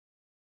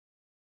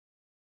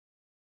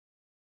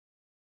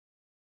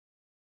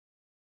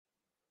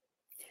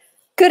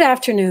Good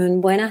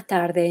afternoon, buenas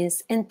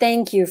tardes, and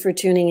thank you for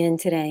tuning in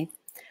today.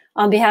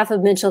 On behalf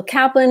of Mitchell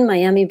Kaplan,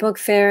 Miami Book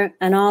Fair,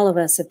 and all of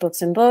us at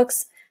Books and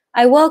Books,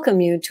 I welcome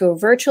you to a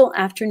virtual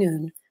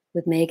afternoon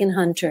with Megan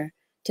Hunter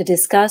to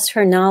discuss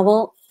her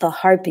novel, The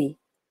Harpy,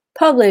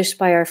 published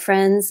by our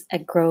friends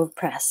at Grove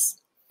Press.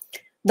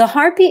 The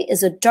Harpy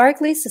is a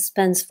darkly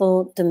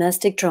suspenseful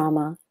domestic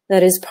drama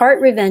that is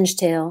part revenge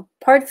tale,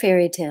 part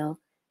fairy tale,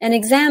 and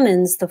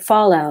examines the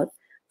fallout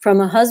from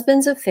a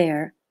husband's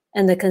affair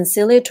and the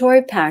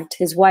conciliatory pact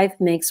his wife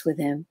makes with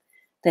him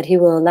that he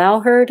will allow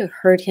her to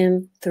hurt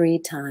him 3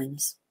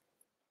 times.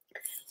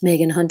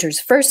 Megan Hunter's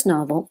first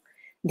novel,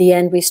 The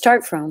End We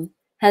Start From,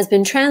 has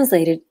been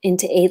translated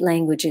into 8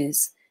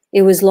 languages.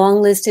 It was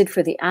longlisted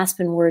for the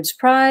Aspen Words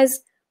Prize,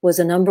 was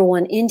a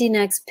 #1 Indie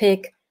Next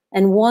Pick,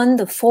 and won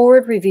the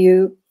Forward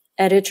Review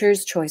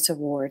Editor's Choice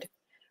Award.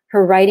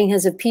 Her writing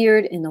has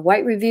appeared in the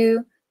White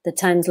Review, the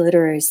Times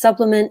Literary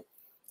Supplement,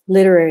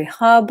 Literary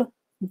Hub,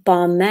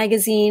 Bomb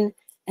Magazine,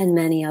 and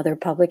many other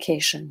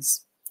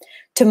publications.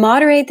 To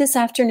moderate this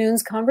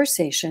afternoon's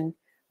conversation,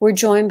 we're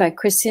joined by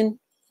Kristen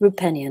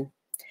Roupenian.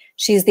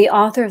 She's the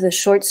author of the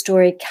short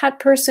story Cat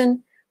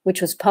Person,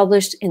 which was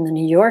published in The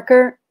New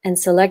Yorker and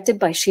selected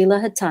by Sheila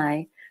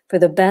Hattai for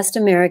the Best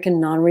American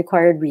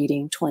Non-Required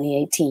Reading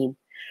 2018.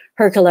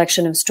 Her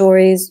collection of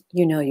stories,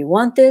 You Know You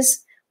Want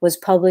This, was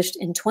published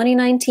in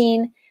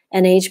 2019,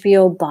 and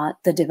HBO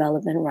bought the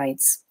development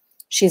rights.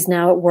 She's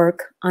now at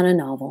work on a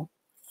novel.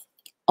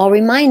 I'll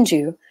remind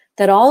you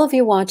that all of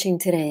you watching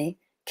today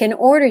can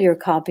order your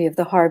copy of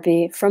The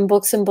Harpy from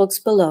Books and Books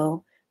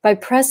below by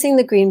pressing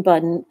the green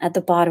button at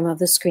the bottom of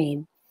the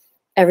screen.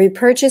 Every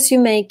purchase you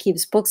make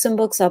keeps Books and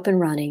Books up and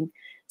running,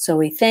 so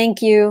we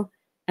thank you,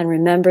 and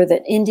remember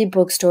that indie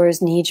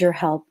bookstores need your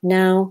help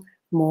now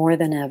more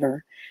than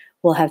ever.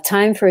 We'll have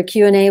time for a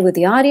Q&A with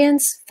the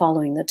audience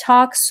following the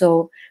talk,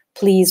 so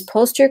please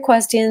post your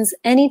questions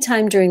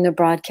anytime during the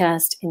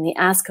broadcast in the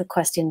Ask a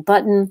Question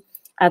button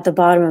at the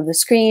bottom of the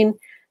screen,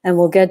 and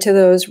we'll get to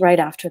those right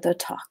after the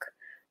talk.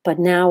 But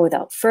now,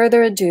 without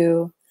further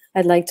ado,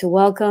 I'd like to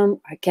welcome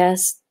our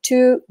guests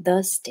to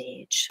the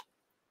stage.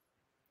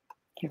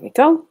 Here we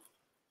go.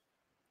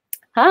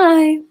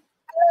 Hi.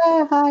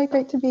 Hi,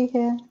 great to be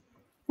here.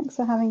 Thanks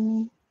for having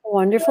me.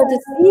 Wonderful to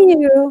see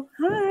you.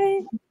 Hi.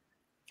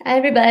 Hi,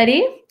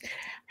 everybody.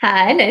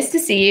 Hi, nice to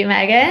see you,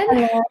 Megan.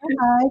 Hello.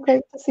 Hi,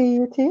 great to see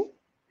you too.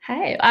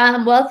 Hi.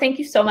 Well, thank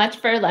you so much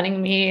for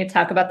letting me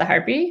talk about The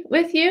Harpy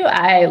with you.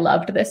 I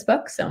loved this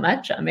book so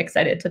much. I'm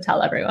excited to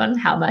tell everyone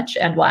how much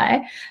and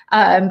why.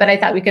 But I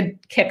thought we could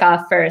kick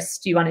off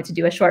first. You wanted to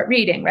do a short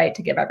reading, right,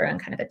 to give everyone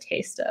kind of a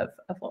taste of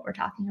what we're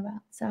talking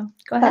about. So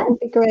go ahead. That would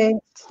be great.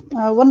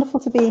 Wonderful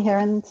to be here,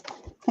 and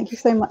thank you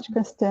so much,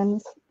 Kristen.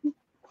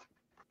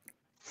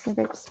 So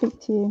great to speak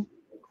to you.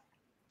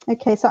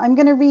 Okay, so I'm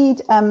going to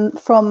read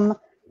from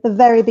the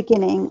very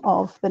beginning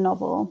of the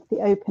novel, the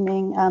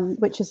opening,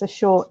 which is a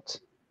short,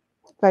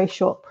 very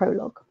short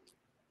prologue.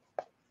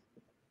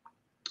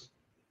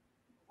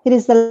 It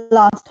is the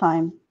last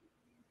time.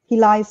 He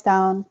lies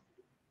down,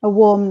 a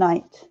warm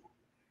night,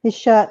 his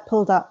shirt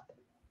pulled up,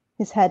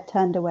 his head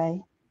turned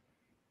away.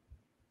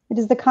 It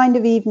is the kind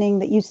of evening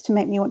that used to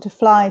make me want to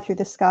fly through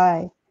the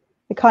sky,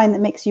 the kind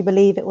that makes you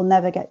believe it will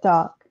never get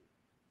dark.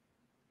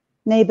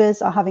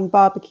 Neighbors are having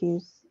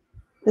barbecues.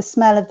 The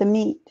smell of the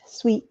meat,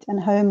 sweet and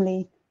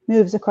homely,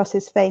 moves across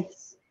his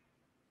face.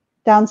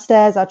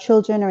 Downstairs, our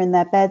children are in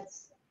their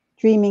beds,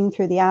 dreaming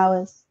through the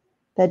hours,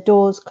 their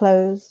doors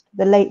closed,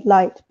 the late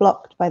light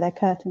blocked by their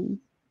curtains.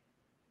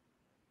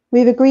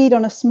 We've agreed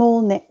on a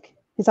small nick,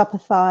 his upper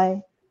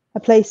thigh, a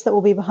place that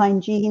will be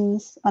behind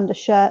jeans, under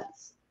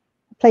shirts,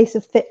 a place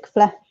of thick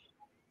flesh,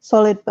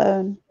 solid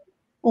bone,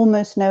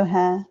 almost no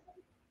hair,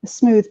 a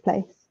smooth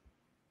place,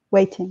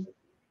 waiting.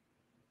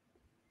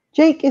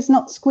 Jake is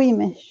not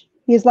squeamish.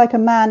 He is like a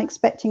man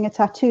expecting a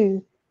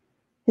tattoo.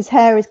 His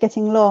hair is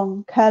getting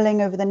long, curling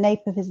over the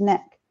nape of his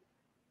neck.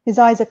 His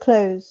eyes are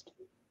closed,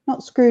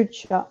 not screwed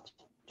shut,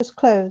 just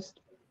closed,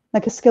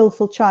 like a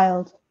skillful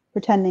child,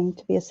 pretending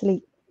to be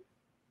asleep.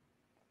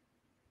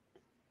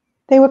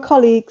 They were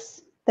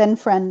colleagues, then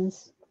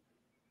friends,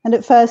 and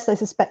at first I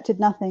suspected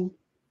nothing.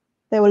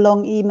 There were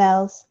long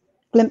emails,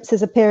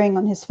 glimpses appearing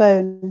on his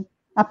phone,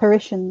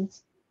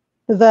 apparitions,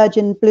 the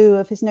virgin blue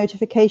of his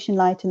notification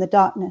light in the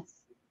darkness.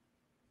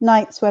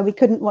 Nights where we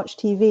couldn't watch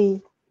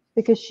TV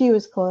because she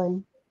was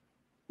calling.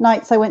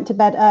 Nights I went to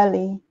bed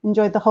early,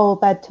 enjoyed the whole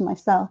bed to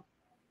myself.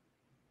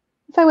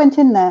 If I went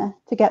in there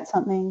to get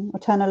something or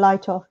turn a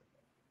light off,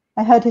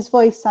 I heard his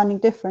voice sounding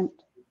different.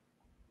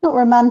 Not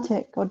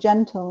romantic or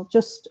gentle,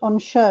 just on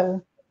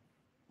show.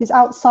 His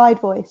outside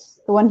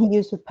voice, the one he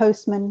used with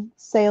postmen,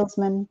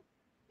 salesmen,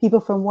 people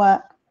from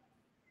work.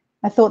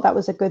 I thought that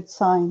was a good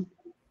sign.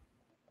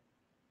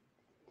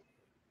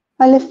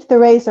 I lift the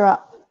razor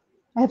up.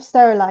 I have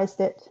sterilized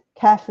it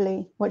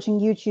carefully, watching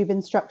YouTube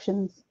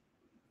instructions,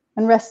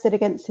 and rest it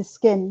against his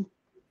skin.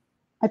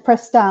 I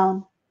press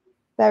down,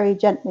 very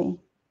gently,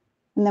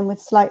 and then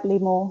with slightly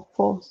more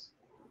force.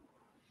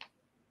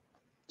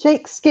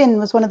 Jake's skin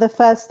was one of the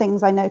first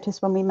things I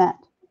noticed when we met.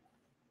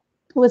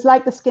 It was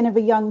like the skin of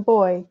a young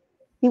boy.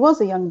 He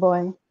was a young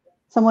boy,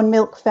 someone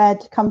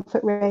milk-fed,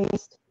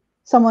 comfort-raised,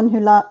 someone who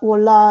wore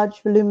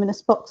large,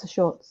 voluminous boxer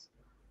shorts,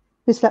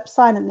 who slept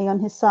silently on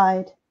his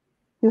side,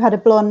 who had a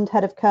blonde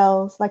head of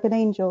curls like an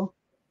angel.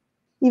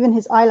 Even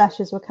his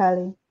eyelashes were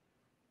curly.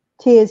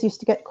 Tears used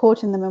to get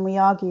caught in them when we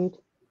argued.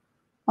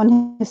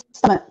 On his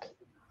stomach,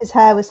 his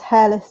hair was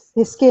hairless,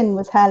 his skin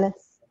was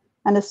hairless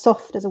and as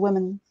soft as a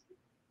woman's.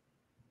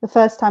 The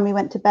first time we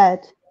went to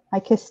bed, I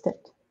kissed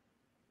it.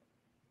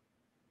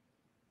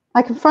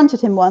 I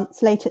confronted him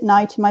once, late at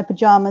night, in my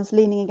pajamas,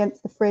 leaning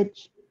against the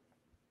fridge.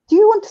 Do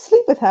you want to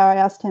sleep with her? I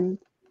asked him.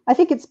 I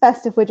think it's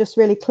best if we're just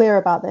really clear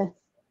about this.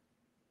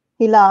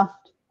 He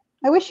laughed.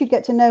 I wish you'd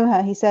get to know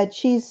her, he said.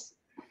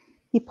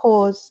 He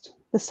paused,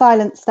 the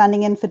silence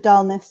standing in for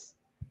dullness,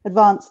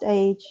 advanced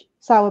age,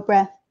 sour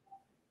breath.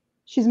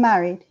 She's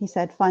married, he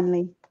said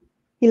finally.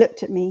 He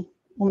looked at me,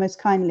 almost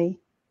kindly.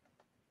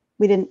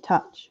 We didn't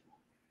touch.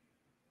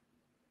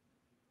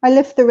 I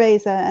lift the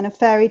razor and a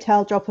fairy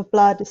tale drop of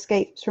blood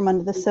escapes from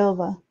under the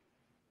silver.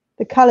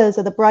 The colours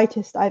are the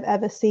brightest I've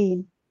ever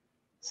seen.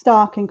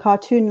 Stark and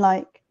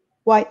cartoon-like,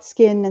 white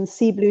skin and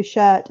sea blue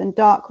shirt and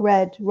dark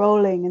red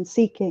rolling and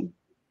seeking.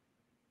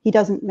 He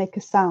doesn't make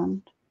a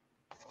sound.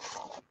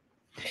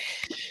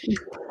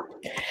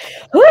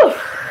 Whew.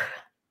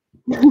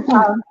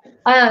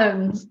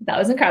 That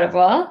was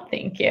incredible.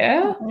 Thank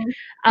you.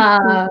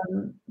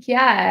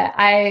 Yeah,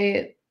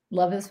 I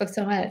love this book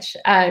so much.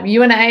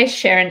 You and I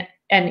share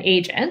an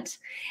agent,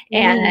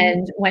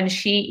 and when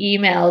she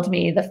emailed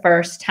me the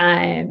first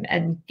time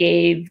and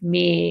gave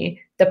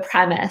me the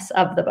premise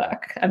of the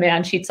book, a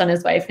man cheats on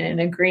his wife in an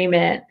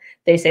agreement,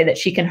 they say that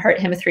she can hurt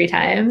him 3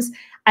 times.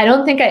 I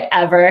don't think I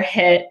ever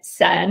hit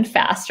send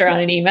faster on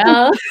an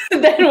email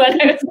than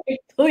when I was like,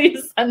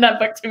 please send that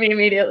book to me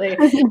immediately.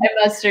 I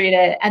must read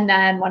it. And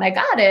then when I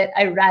got it,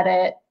 I read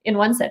it in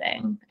one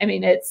sitting. I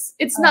mean, it's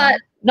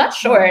not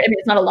short. I mean,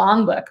 it's not a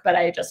long book, but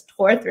I just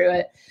tore through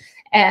it.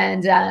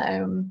 And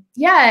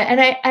yeah, and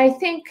I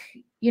think,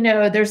 you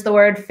know, there's the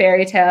word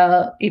fairy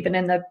tale, even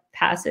in the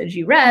passage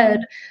you read,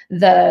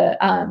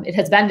 it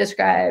has been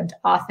described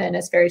often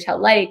as fairy tale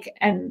like.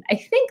 And I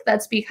think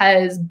that's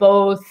because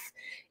both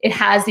it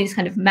has these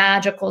kind of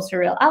magical,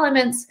 surreal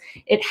elements.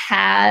 It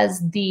has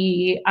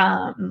the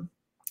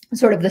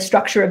sort of the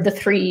structure of the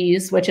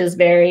threes, which is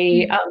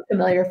very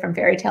familiar from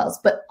fairy tales.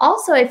 But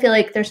also I feel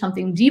like there's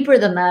something deeper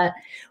than that,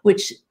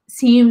 which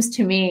seems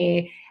to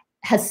me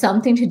has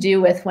something to do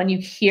with when you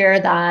hear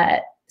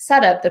that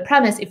setup, the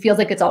premise, it feels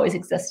like it's always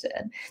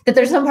existed. That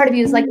there's some part of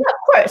you is like, yeah,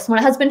 of course, when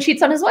a husband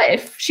cheats on his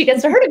wife, she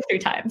gets to hurt him 3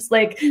 times.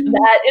 Like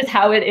that is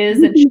how it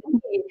is.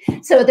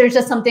 And so there's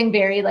just something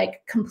very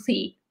like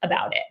complete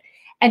about it.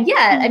 And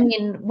yet, I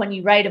mean, when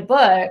you write a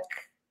book,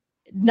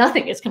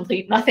 nothing is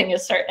complete, nothing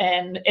is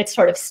certain. It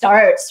sort of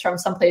starts from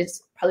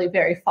someplace probably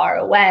very far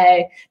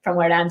away from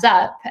where it ends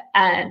up,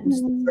 and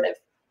sort of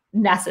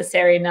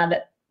necessariness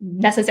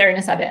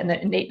of it and the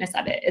innateness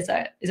of it is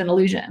an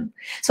illusion.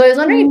 So I was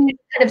wondering if you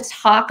could kind of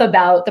talk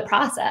about the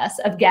process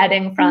of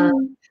getting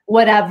from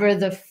whatever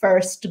the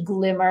first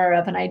glimmer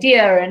of an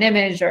idea or an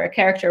image or a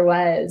character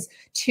was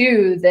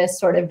to this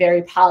sort of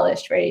very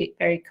polished, very,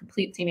 very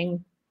complete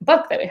seeming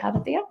book that we have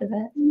at the end of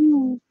it.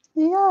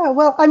 Yeah,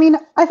 well, I mean,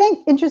 I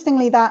think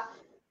interestingly that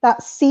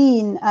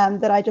scene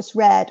that I just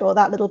read, or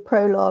that little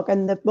prologue,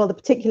 and the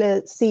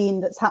particular scene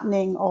that's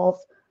happening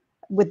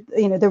with,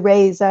 you know, the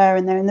razor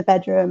and they're in the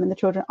bedroom and the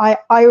children,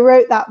 I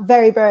wrote that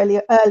very, very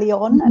early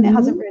on, and it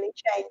hasn't really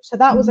changed. So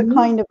that was a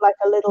kind of like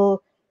a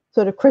little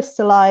sort of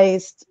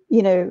crystallized,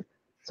 you know,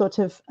 sort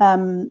of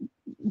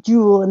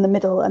jewel in the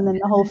middle, and then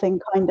the whole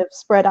thing kind of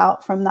spread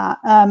out from that.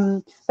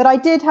 But I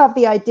did have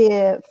the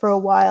idea for a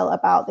while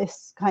about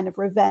this kind of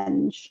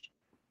revenge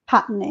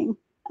patterning,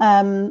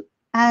 and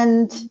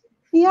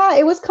yeah,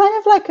 it was kind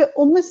of like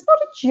almost not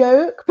a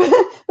joke,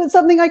 but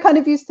something I kind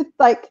of used to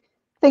like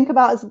think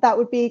about as that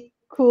would be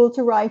cool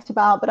to write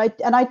about. But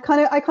I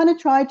kind of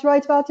tried to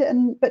write about it,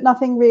 but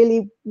nothing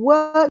really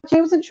worked.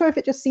 I wasn't sure if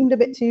it just seemed a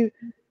bit too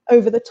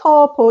over the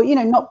top, or, you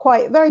know, not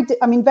quite very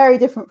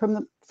different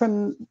from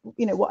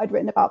you know, what I'd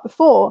written about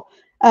before.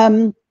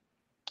 And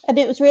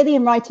it was really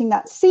in writing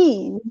that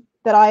scene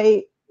that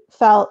I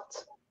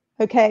felt,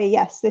 okay,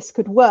 yes, this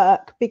could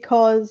work,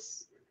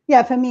 because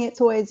yeah, for me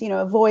it's always, you know,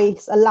 a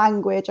voice, a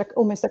language,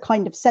 almost a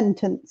kind of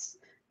sentence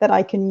that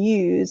I can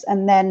use,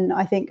 and then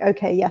I think,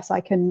 okay, yes,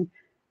 I can,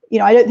 you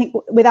know, I don't think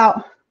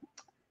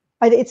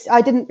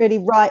I didn't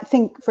really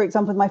think, for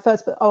example, in my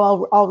first book,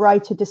 I'll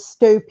write a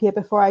dystopia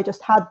before I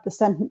just had the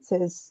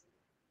sentences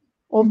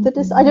of the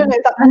I don't know,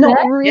 that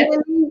not really,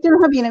 do you know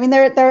what I mean? I mean,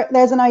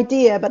 there's an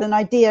idea, but an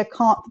idea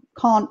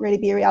can't really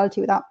be a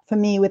reality without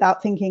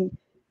thinking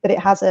that it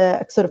has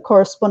a sort of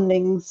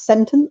corresponding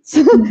sentence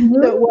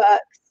that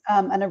works,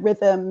 and a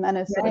rhythm and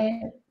a sort of,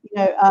 you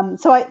know,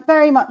 so I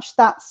very much,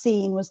 that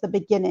scene was the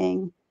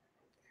beginning.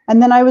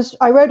 And then I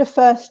wrote a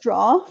first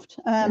draft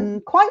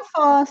quite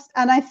fast,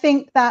 and I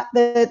think that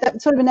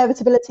that sort of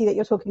inevitability that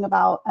you're talking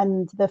about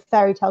and the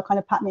fairy tale kind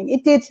of patterning,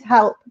 it did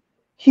help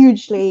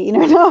hugely, you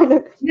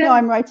know, now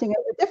I'm writing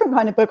a different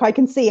kind of book. I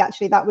can see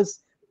actually that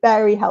was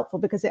very helpful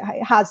because it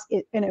has,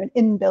 you know, an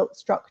inbuilt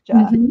structure.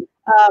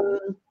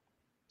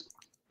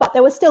 But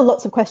there were still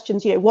lots of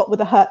questions, you know, what were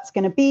the hurts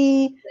going to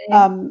be?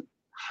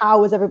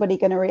 How was everybody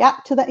going to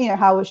react to that? You know,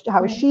 how was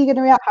she going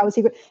to react? How was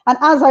he? And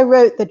as I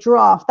wrote the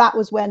draft, that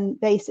was when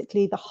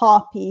basically the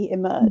harpy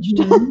emerged.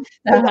 So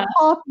the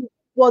harpy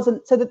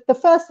wasn't, so the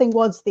first thing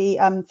was the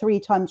 3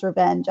 times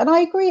revenge. And I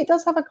agree, it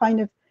does have a kind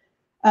of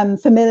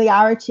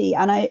familiarity.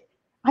 And I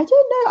don't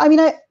know, I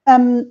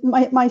mean,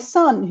 my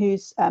son,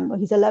 who's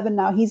he's 11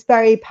 now, he's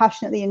very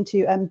passionately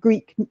into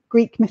Greek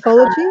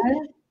mythology.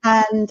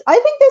 And I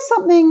think there's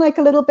something like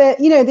a little bit,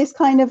 you know, this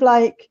kind of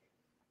like,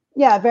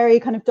 yeah, very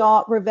kind of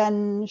dark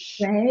revenge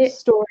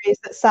stories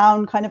that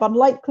sound kind of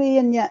unlikely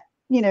and yet,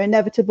 you know,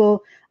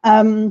 inevitable.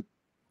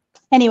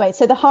 Anyway,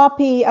 so the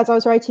harpy, as I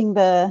was writing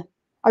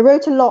I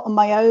wrote a lot on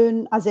my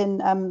own, as in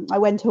I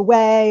went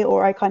away,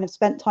 or I kind of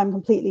spent time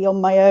completely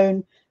on my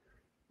own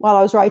while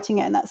I was writing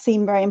it, and that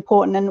seemed very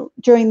important. And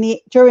during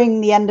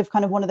the end of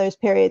kind of one of those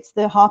periods,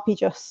 the harpy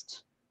I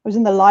was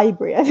in the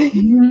library, I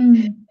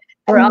think.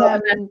 Where all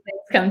the things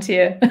come to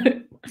you.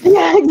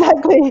 Yeah,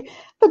 exactly.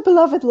 The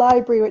beloved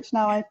library, which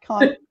now I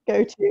can't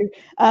go to.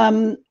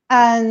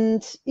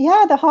 And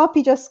yeah, the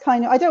harpy just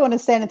kind of, I don't want to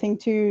say anything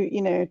too,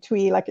 you know,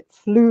 twee, like it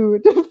flew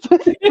through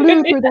the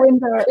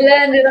window.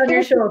 Landed on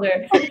your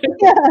shoulder.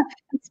 Yeah,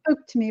 it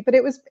spoke to me. But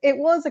it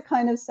was a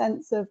kind of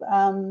sense of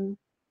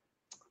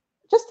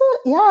just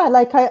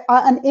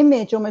an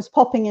image almost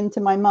popping into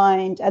my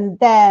mind, and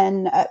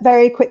then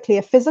very quickly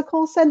a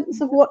physical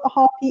sense of what a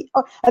harpy.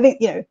 I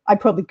think, you know, I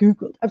probably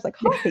Googled. I was like,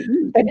 harpy,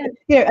 you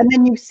know, and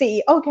then you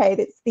see, okay,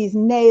 it's these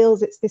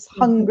nails, it's this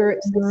hunger,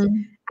 it's this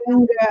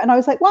anger, and I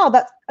was like, wow,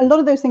 that's a lot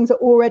of those things are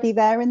already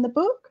there in the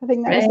book. I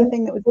think that was the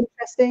thing that was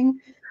interesting,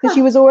 because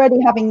she was already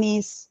having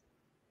these.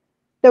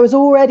 There was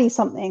already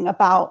something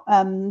about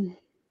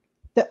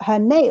her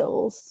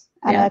nails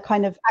and a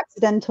kind of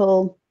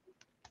accidental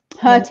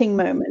hurting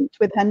moment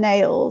with her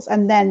nails,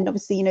 and then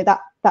obviously, you know,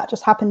 that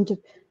just happened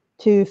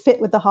to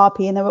fit with the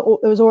harpy, and there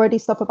was already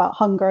stuff about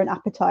hunger and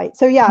appetite.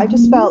 So yeah, I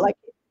just felt like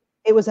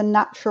it was a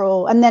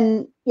natural. And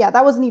then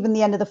that wasn't even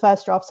the end of the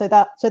first draft, so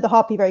the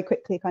harpy very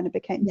quickly kind of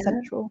became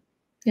central.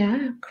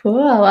 Yeah, cool.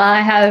 Well,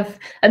 I have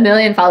a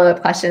million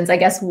follow-up questions. I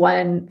guess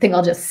one thing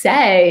I'll just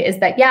say is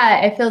that,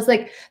 it feels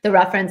like the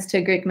reference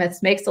to Greek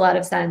myths makes a lot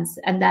of sense,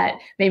 and that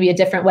maybe a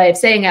different way of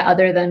saying it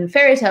other than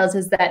fairy tales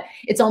is that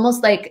it's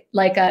almost like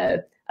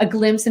a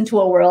glimpse into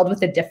a world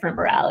with a different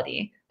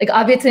morality. Like,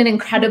 obviously an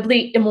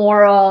incredibly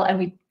immoral,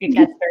 and it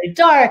gets very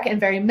dark and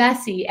very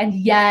messy, and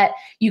yet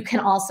you can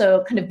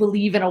also kind of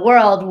believe in a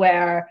world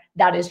where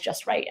that is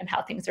just right and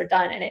how things are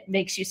done. And it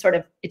makes you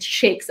it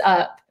shakes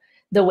up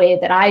the way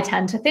that I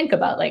tend to think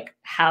about, like,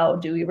 how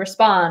do we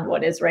respond?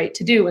 What is right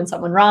to do when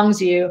someone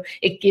wrongs you?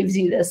 It gives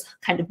you this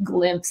kind of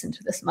glimpse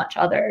into this much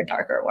other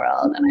darker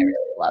world. And I really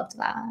loved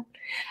that.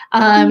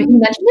 You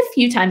mentioned a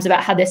few times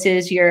about how this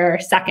is your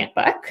second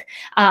book.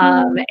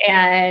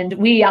 And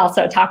we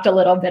also talked a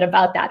little bit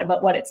about that,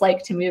 about what it's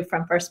like to move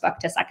from first book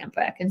to second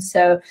book. And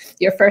so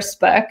your first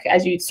book,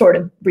 as you sort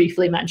of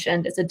briefly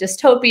mentioned, is a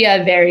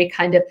dystopia, very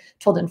kind of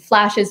told in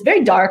flashes,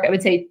 very dark, I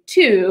would say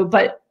too,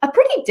 but a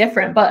pretty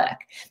different book.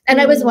 And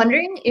I was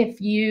wondering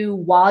if you,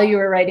 while you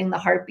were writing The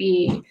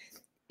Harpy,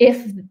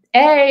 if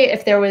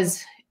there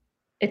was,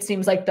 it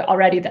seems like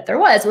already that there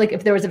was, like,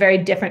 if there was a very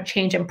different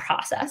change in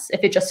process,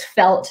 if it just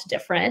felt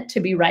different to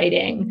be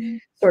writing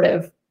sort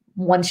of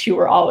once you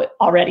were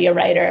already a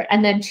writer.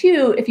 And then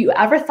 2, if you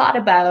ever thought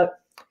about,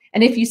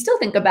 and if you still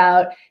think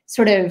about,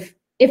 sort of,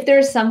 if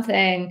there's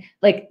something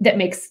like that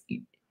makes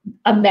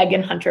a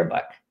Megan Hunter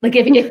book, like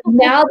if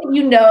now that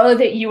you know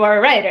that you are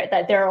a writer,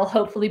 that there will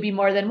hopefully be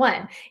more than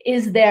one,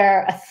 is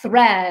there a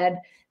thread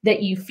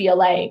that you feel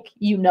like,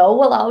 you know,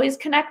 will always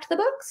connect the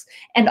books,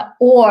 and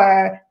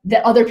or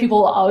that other people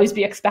will always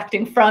be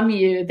expecting from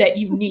you that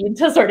you need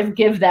to sort of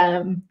give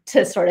them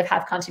to sort of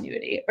have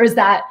continuity? Or is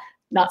that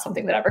not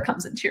something that ever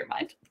comes into your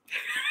mind?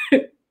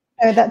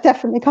 Oh, that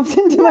definitely comes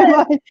into my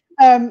mind.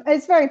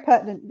 It's very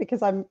pertinent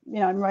because I'm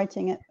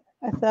writing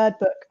a third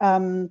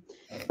book.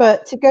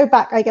 But to go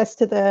back, I guess,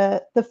 to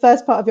the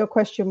first part of your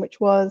question, which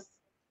was,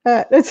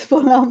 it's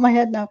fallen out of my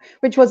head now,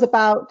 which was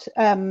about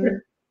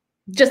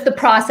just the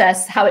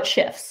process, how it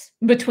shifts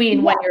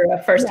between when you're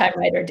a first-time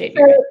writer,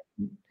 debut.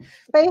 So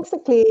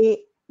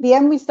basically, The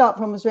End We Start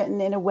From was written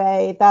in a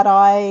way that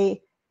I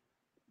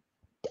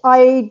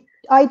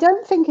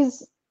don't think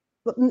is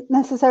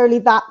necessarily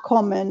that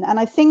common, and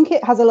I think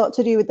it has a lot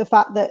to do with the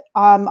fact that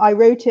I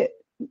wrote it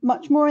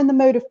much more in the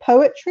mode of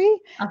poetry,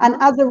 and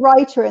as a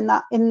writer in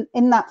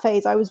that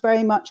phase, I was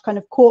very much kind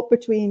of caught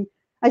between,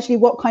 actually,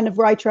 what kind of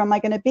writer am I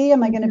going to be?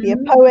 Am I going to be a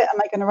poet?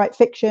 Am I going to write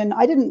fiction?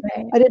 I didn't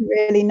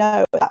really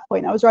know at that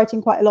point. I was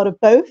writing quite a lot of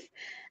both.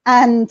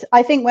 And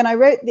I think when I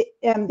wrote the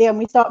End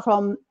We Start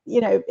From,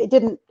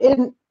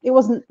 it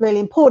wasn't really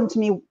important to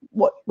me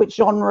which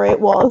genre it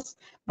was.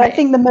 But I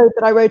think the mode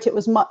that I wrote it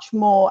was much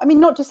more, I mean,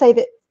 not to say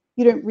that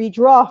you don't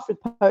redraft with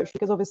poetry,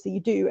 because obviously you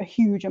do a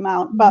huge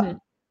amount, but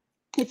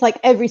it's like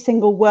every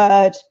single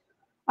word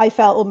I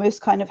felt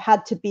almost kind of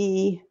had to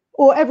be,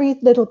 or every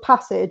little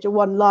passage or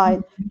one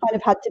line kind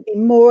of had to be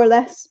more or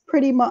less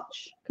pretty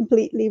much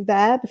completely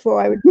there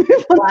before I would move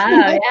on to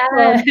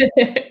the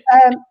next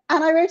one.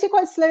 And I wrote it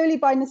quite slowly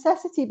by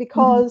necessity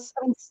because,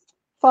 I mean,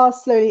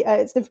 fast, slowly,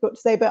 it's difficult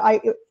to say, but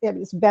it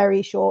was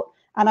very short.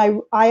 And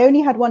I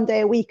only had 1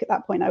 day a week at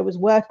that point.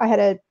 I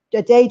had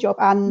a day job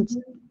and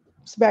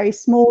very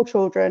small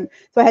children.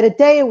 So I had a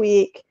day a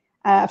week,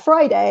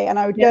 Friday, and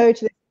I would go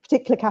to this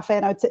particular cafe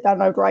and I would sit down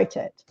and I would write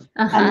it.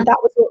 And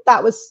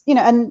that was, you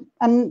know,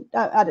 and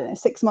I don't know,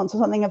 6 months or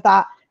something of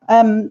that.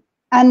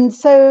 And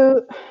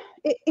so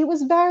it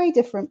was a very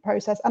different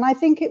process. And I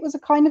think it was a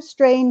kind of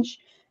strange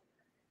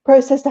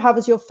process to have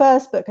as your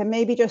first book, and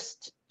maybe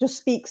just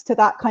speaks to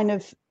that kind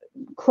of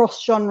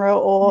cross genre,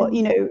 or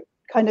you know,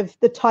 kind of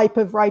the type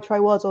of writer I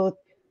was, or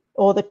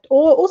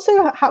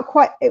also how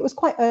it was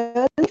quite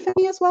early for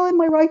me as well in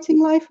my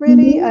writing life,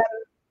 really. I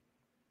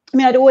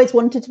mean, I'd always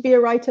wanted to be a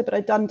writer, but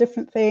I'd done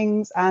different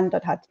things, and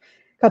I'd had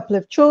a couple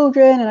of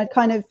children, and I'd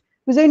kind of,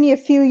 it was only a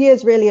few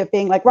years really of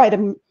being like, right,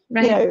 I'm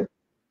you know,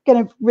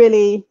 gonna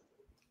really,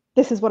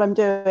 this is what I'm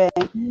doing.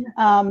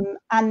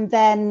 And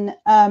then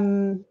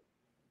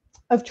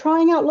of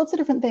trying out lots of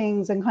different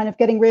things and kind of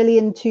getting really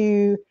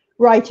into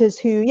writers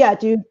who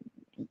do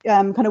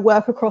kind of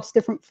work across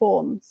different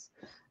forms.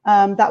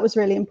 That was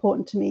really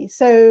important to me.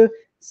 So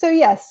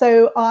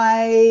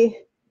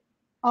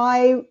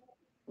I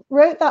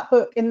wrote that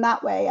book in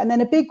that way. And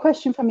then a big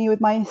question for me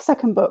with my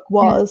second book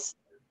was,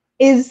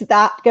 is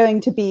that going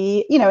to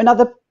be, you know,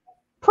 another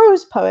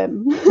prose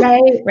poem?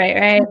 Right.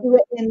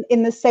 Written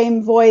in the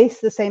same voice,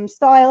 the same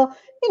style,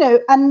 you know,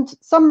 and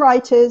some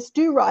writers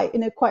do write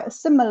in quite a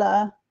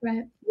similar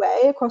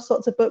way across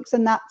lots of books.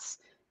 And that's,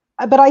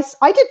 but I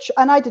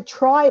did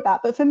try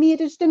that, but for me, it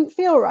just didn't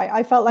feel right.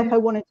 I felt like I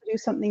wanted to do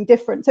something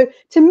different. So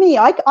to me,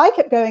 I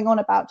kept going on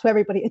about to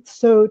everybody, it's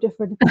so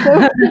different. It's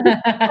so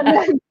and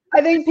then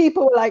I think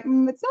people were like,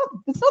 it's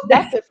not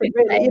that different,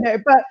 really, you know.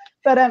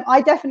 But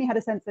I definitely had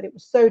a sense that it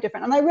was so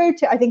different, and I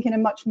wrote it, I think, in a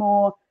much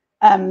more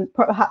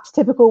perhaps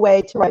typical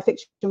way to write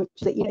fiction, which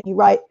is that, you know, you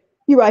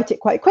write it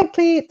quite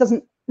quickly. It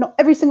doesn't, not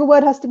every single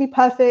word has to be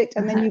perfect,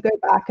 and then you go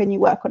back and you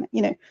work on it,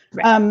 you know.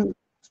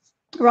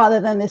 Rather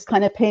than this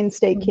kind of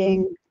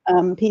painstaking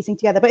piecing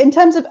together. But in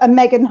terms of a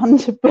Megan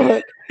Hunter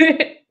book,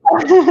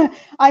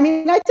 I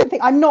mean, I don't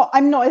think I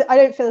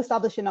don't feel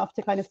established enough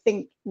to kind of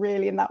think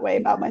really in that way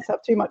about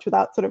myself too much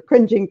without sort of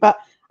cringing. But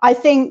I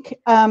think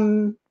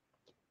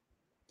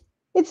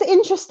it's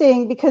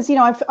interesting because, you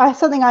know,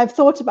 something I've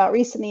thought about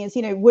recently is,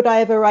 you know, would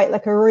I ever write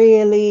like a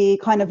really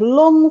kind of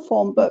long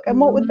form book, and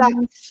what would that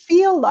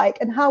feel like,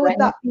 and how would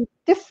that be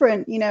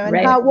different, you know,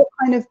 and what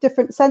kind of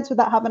different sense would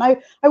that have? And I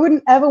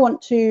wouldn't ever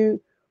want to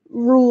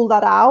rule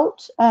that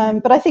out,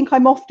 but I think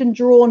I'm often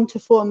drawn to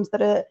forms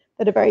that are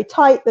very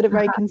tight, that are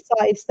very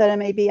concise, that are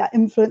maybe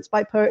influenced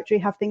by poetry,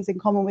 have things in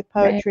common with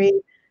poetry.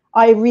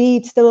 I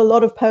read still a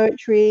lot of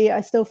poetry.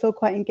 I still feel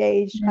quite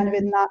engaged kind of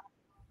in that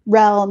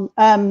realm.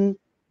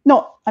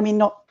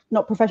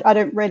 Not professional. I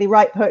don't really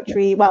write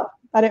poetry. Well,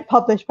 I don't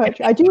publish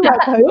poetry. I do write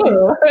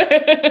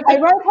poetry. I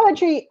write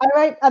poetry.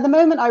 At the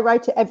moment, I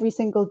write it every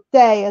single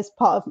day as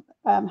part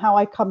of how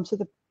I come to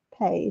the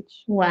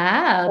page.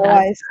 Wow. So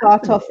I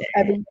start off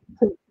to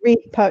read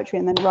poetry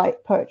and then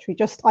write poetry.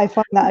 I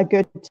find that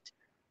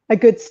a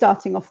good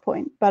starting off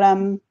point. But I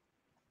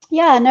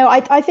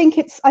think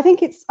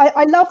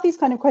I love these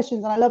kind of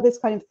questions, and I love this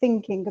kind of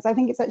thinking, because I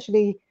think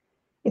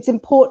it's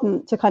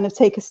important to kind of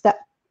take a step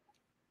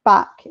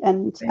back.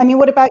 And I mean,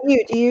 what about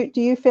you?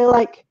 Do you feel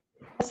like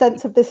a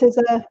sense of this is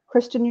a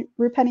Kristen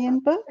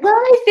Roupenian book? Well,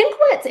 I think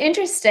what's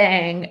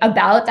interesting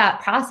about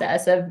that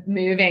process of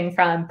moving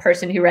from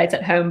person who writes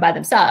at home by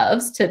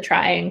themselves to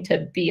trying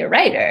to be a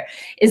writer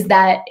is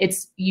that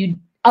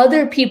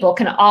other people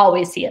can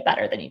always see it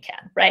better than you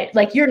can, right?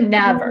 Like, you're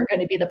never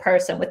going to be the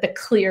person with the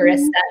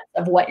clearest sense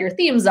of what your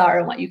themes are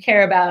and what you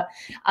care about.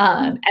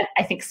 And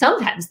I think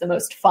sometimes the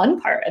most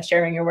fun part of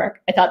sharing your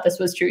work, I thought this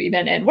was true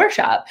even in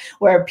workshop,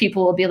 where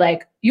people will be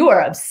like, you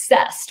are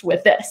obsessed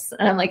with this.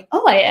 And I'm like,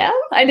 oh, I am?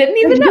 I didn't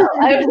even know.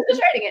 I was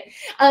just writing it.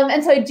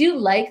 And so I do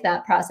like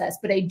that process,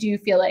 but I do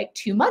feel like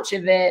too much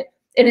of it,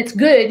 and it's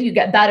good, you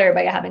get better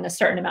by having a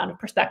certain amount of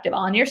perspective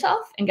on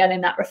yourself and getting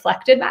that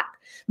reflected back.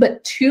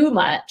 But too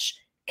much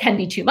can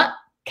be too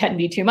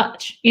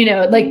much, you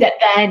know, like that,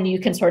 then you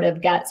can sort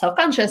of get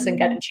self-conscious and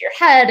get into your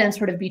head and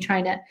sort of be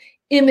trying to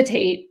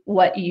imitate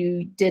what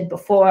you did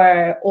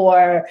before,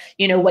 or,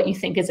 you know, what you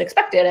think is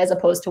expected as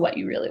opposed to what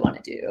you really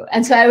want to do.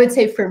 And so I would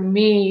say for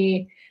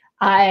me,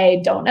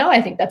 I don't know. I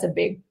think that's a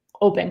big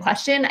open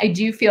question. I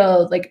do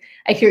feel like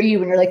I hear you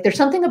when you're like, there's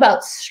something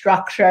about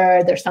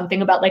structure. There's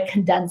something about like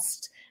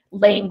condensed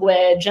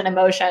language and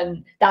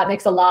emotion that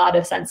makes a lot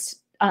of sense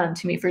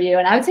to me for you.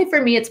 And I would say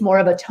for me, it's more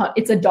of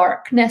it's a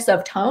darkness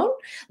of tone.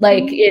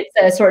 Like it's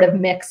a sort of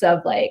mix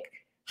of like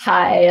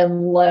high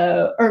and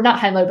low, or not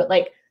high and low, but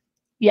like,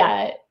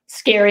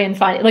 scary and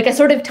funny, like a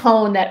sort of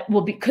tone that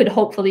could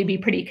hopefully be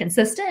pretty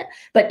consistent,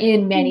 but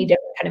in many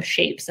different kind of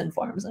shapes and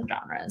forms and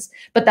genres.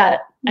 But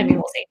that, I mean,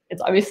 we'll see.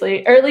 It's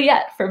obviously early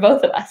yet for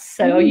both of us.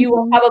 So you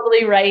will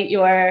probably write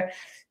your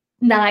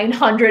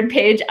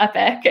 900-page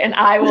epic, and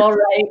I will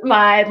write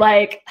my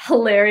like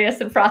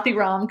hilarious and frothy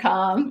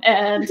rom-com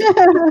and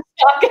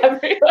shock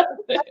everyone.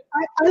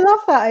 I love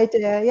that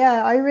idea.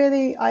 Yeah, I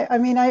really like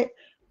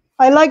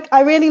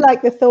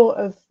the thought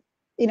of,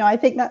 you know, I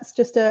think that's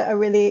just a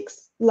really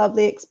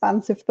lovely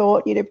expansive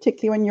thought, you know,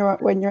 particularly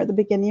when you're at the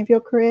beginning of your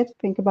career, to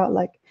think about,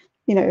 like,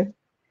 you know,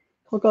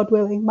 oh, God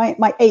willing, my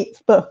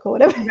 8th book or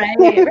whatever.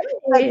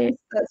 Right.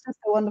 That's just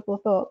a wonderful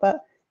thought.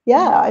 But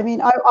yeah, I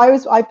mean,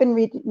 I've been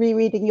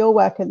rereading your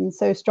work and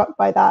so struck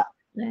by that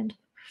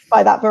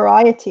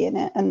variety in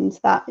it, and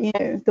that, you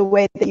know, the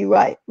way that you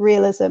write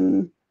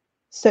realism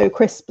so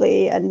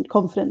crisply and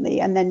confidently,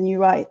 and then you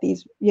write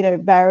these, you know,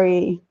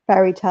 very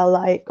fairy tale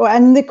like,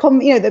 and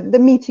the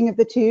meeting of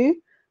the two,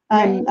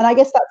 and I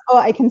guess that's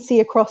what I can see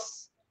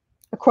across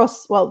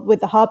well, with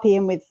the Harpy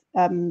and with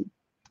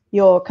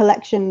your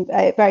collection,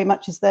 very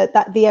much is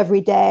the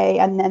everyday,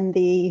 and then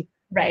the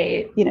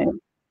you know,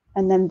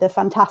 and then the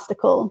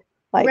fantastical,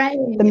 like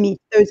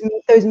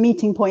those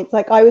meeting points.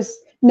 Like I was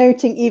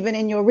noting, even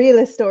in your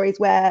realist stories,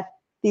 where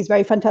these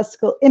very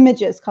fantastical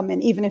images come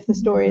in, even if the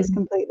story is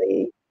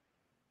completely,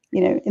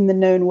 you know, in the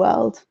known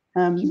world.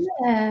 No,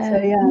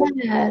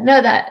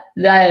 that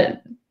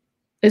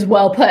is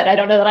well put. I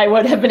don't know that I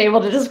would have been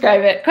able to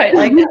describe it quite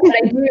like that, but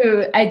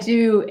I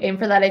do aim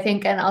for that, I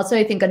think. And also,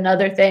 I think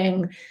another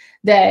thing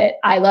that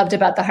I loved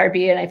about the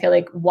Harpy, and I feel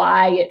like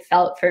why it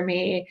felt for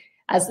me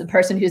as the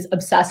person who's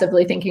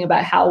obsessively thinking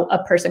about how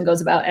a person goes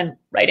about and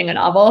writing a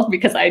novel,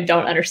 because I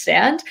don't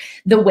understand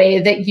the way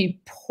that you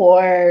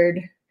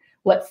poured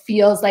what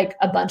feels like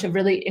a bunch of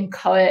really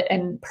inchoate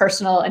and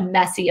personal and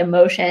messy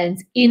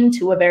emotions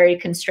into a very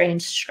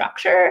constrained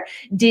structure,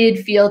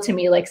 did feel to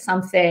me like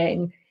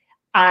something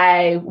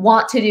I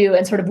want to do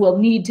and sort of will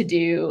need to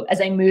do as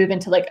I move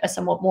into like a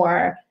somewhat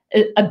more,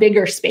 a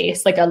bigger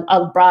space, like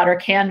a broader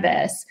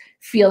canvas,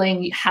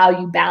 feeling how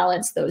you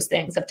balance those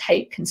things of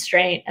tight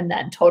constraint and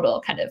then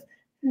total kind of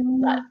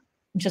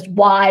just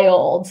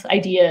wild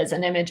ideas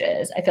and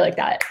images. I feel like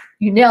that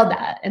you nailed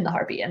that in the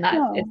Harpy, and that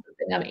is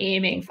something I'm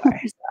aiming for.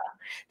 So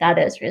that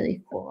is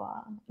really cool.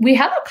 We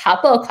have a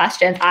couple of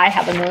questions. I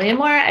have a million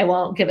more. I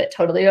won't give it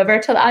totally over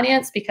to the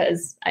audience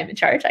because I'm in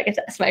charge. I get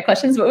to ask my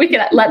questions, but we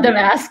can let them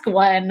ask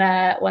one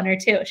or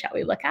two. Shall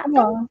we look at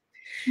them?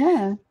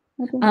 Yeah.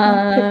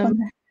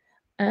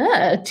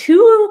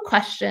 2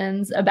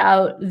 questions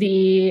about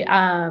the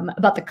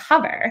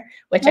cover,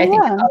 which I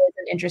think is always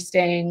an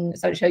interesting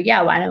sort of show.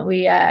 Yeah, why don't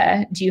we?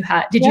 Did you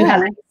have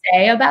anything to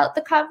say about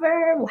the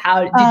cover?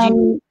 How did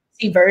you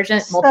see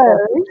multiple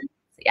versions?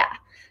 Yeah,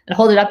 and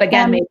hold it up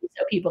again, maybe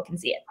so people can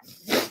see it.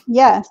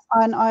 Yes,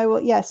 and I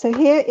will. Yeah, so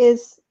here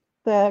is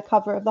the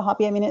cover of the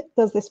Harpy. I mean, it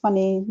does this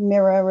funny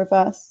mirror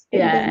reverse.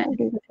 Yeah.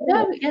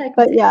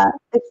 But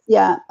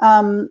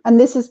and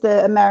this is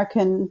the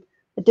American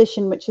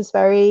edition, which is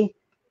very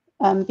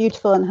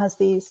beautiful and has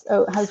these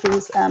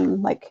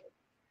like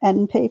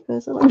end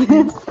papers or like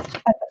this,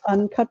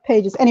 uncut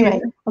pages. Anyway,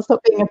 I'll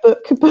stop being a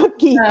book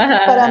geek.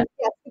 But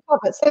yes, the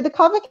cover. So the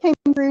cover came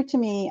through to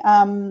me.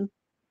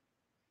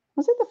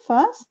 Was it the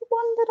first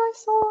one that I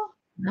saw?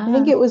 I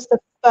think it was the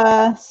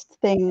first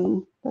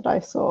thing that I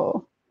saw.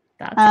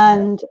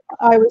 And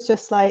I was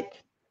just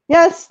like,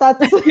 yes, that's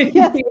that's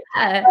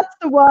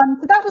the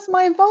one. So that was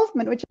my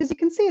involvement, which, as you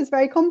can see, is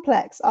very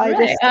complex. I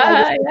just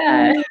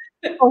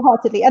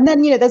wholeheartedly. And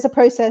then, you know, there's a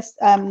process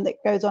that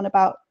goes on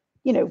about,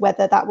 you know,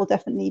 whether that will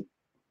definitely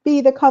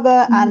be the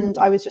cover. And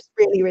I was just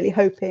really, really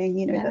hoping,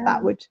 you know,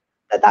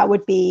 that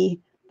would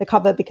be the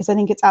cover, because I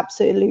think it's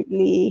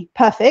absolutely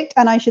perfect.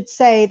 And I should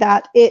say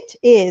that it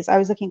is. I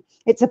was looking.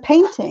 It's a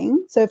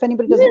painting. So if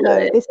anybody doesn't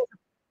know,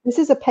 this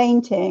is a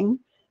painting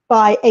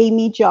by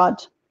Amy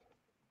Judd,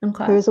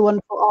 who is a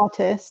wonderful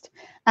artist.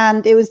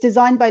 And it was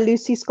designed by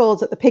Lucy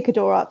Scholes at the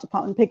Picador Art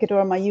Department. Picador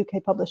are my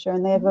UK publisher,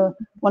 and they have a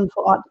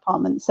wonderful art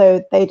department.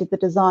 So they did the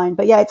design.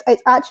 But yeah,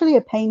 it's actually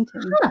a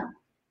painting.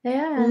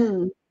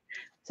 So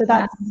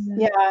that's,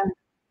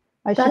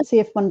 I should see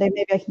if one day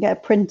maybe I can get a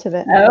print of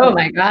it. Oh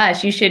my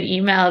gosh, you should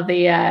email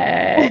the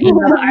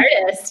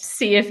artist,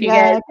 see if you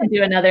guys can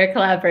do another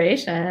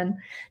collaboration.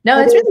 No,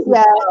 it's really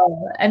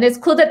cool. And it's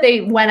cool that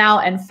they went out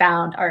and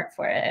found art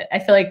for it. I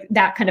feel like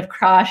that kind of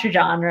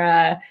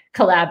cross-genre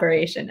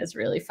collaboration is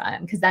really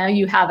fun, because now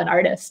you have an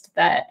artist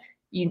that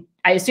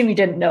I assume you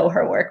didn't know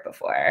her work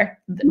before.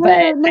 It's a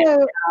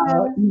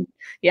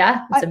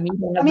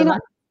meeting of the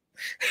month.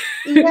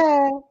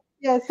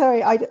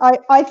 Sorry.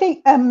 I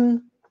think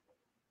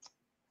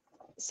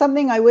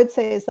something I would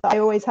say is that I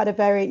always had a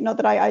very, not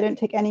that I don't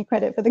take any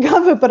credit for the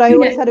cover, but I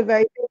always had a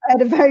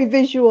very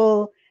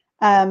visual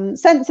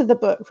sense of the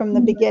book from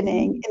the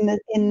beginning.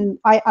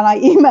 I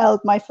emailed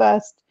my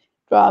first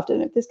draft,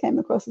 and if this came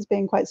across as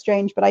being quite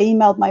strange, but I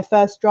emailed my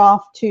first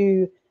draft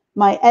to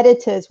my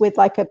editors with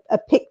like a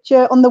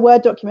picture on the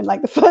Word document.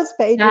 Like the first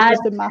page was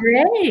just a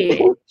massive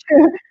picture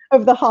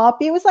of the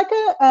Harpy. It was like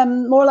a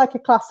more like a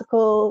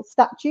classical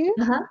statue.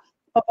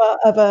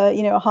 of a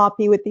you know, a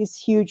harpy with these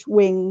huge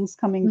wings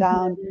coming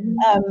down.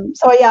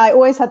 So yeah, I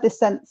always had this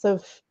sense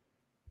of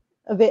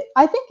it.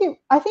 I think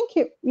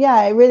it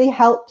yeah, it really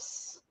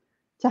helps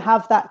to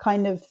have that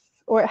kind of,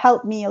 or it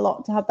helped me a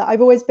lot to have that.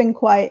 I've always been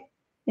quite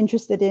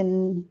interested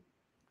in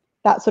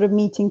that sort of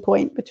meeting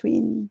point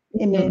between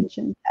image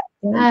and text,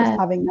 and just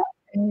having that.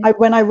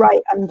 When I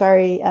write, I'm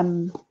very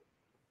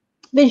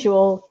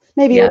visual.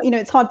 Maybe you know,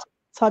 it's hard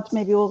to,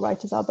 maybe all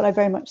writers are, but I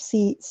very much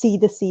see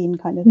the scene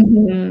kind of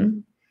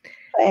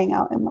playing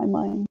out in my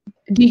mind.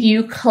 Do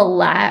you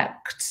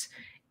collect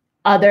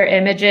other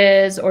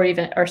images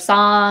or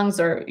songs,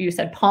 or you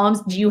said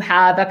poems? Do you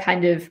have a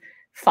kind of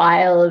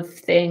file of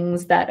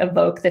things that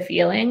evoke the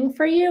feeling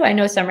for you? I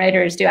know some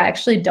writers do. I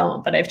actually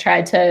don't, but I've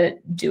tried to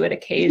do it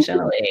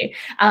occasionally,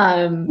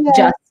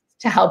 just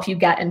to help you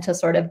get into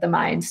sort of the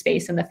mind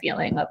space and the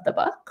feeling of the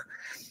book.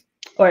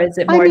 Or is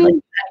it more like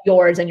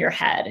yours in your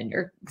head and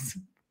you're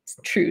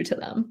true to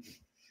them?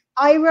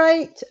 I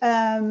write,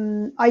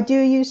 I do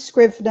use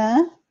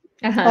Scrivener.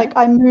 Like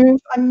I move,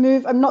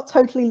 I'm not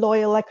totally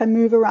loyal, like I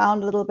move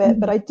around a little bit,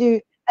 but I do.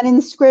 And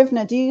in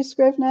Scrivener, do you use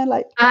Scrivener?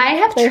 Like I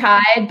have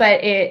tried,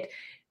 but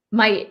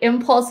my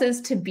impulse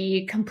is to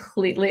be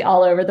completely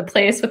all over the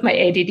place with my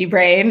ADD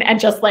brain and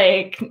just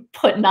like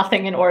put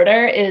nothing in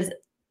order is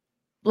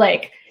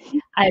like,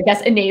 I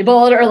guess,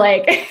 enabled, or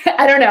like,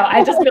 I don't know.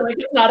 I just feel like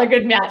it's not a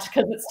good match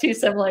because it's too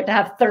similar to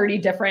have 30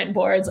 different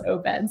boards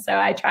open. So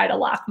I try to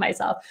lock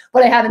myself.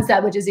 What I haven't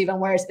said, which is even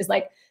worse, is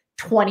like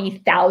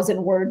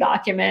 20,000 Word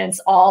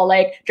documents, all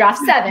like draft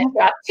 7,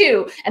 draft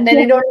 2, and then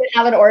I don't even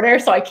have an order,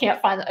 so I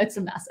can't find it's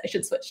a mess. I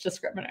should switch to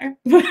Scrivener.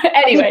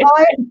 Anyway,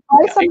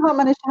 I somehow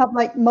managed to have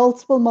like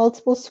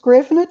multiple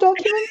Scrivener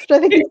documents, which I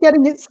think is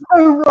getting it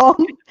so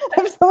wrong.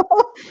 It's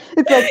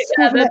like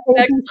Scrivener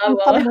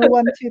ABC,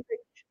 1, 2, 3.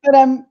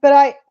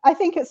 But I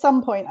think at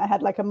some point I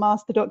had like a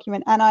master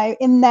document, and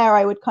in there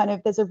I would kind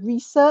of, there's a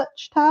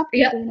research tab.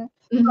 You know?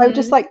 I would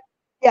just like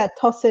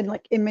toss in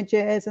like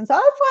images, and so I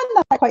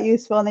find that quite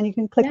useful, and then you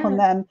can click on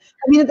them.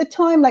 I mean, at the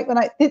time, like when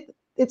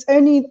it's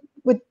only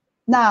with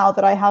now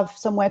that I have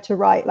somewhere to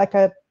write, like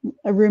a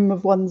room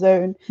of one's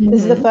own.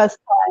 This is the first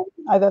time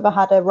I've ever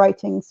had a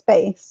writing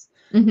space,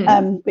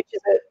 which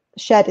is a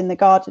shed in the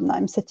garden that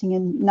I'm sitting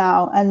in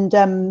now.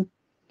 And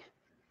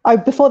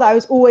before that I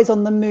was always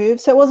on the move,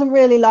 so it wasn't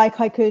really like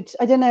I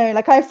don't know,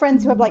 like I have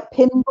friends who have like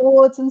pin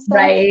boards and stuff.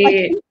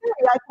 I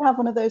could have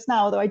one of those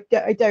now, although I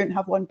don't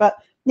have one. But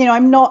you know,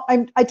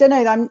 I don't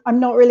know, I'm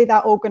not really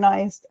that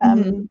organized.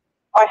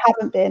 I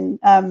haven't been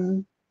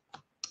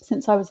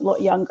since I was a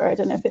lot younger. I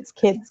don't know if it's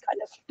kids kind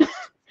of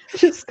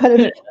just kind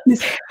of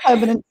this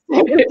permanent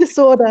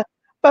disorder,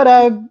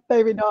 but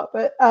maybe not.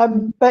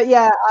 But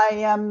yeah,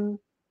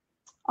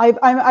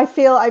 I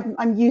feel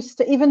I'm used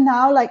to, even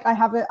now, like I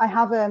have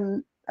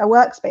a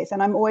workspace,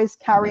 and I'm always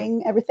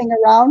carrying everything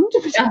around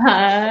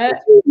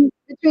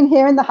between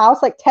here and the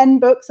house, like 10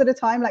 books at a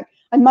time. Like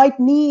I might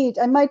need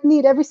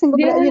every single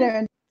bit, you know,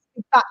 and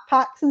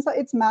backpacks and stuff.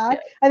 It's mad.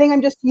 I think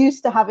I'm just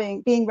used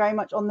to being very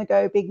much on the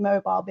go, big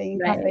mobile, being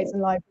in cafes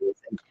and libraries.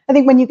 And I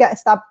think when you get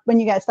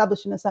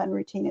established in a certain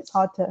routine, it's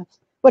hard to.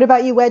 What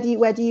about you? Where do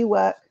you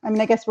work? I mean,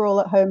 I guess we're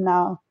all at home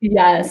now.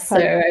 Yes, so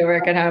I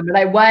work at home,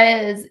 but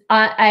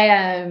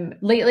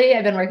lately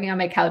I've been working on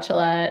my couch a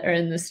lot, or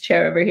in this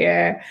chair over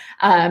here.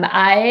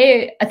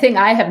 A thing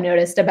I have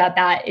noticed about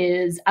that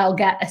is I'll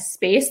get a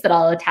space that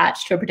I'll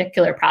attach to a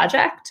particular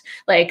project.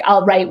 Like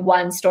I'll write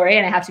one story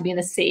and I have to be in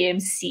the same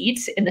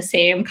seat in the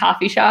same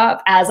coffee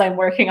shop as I'm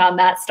working on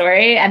that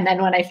story. And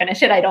then when I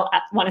finish it, I don't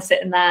want to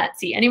sit in that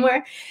seat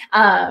anymore,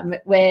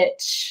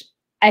 which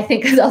I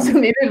think is also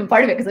maybe even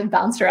part of it because I've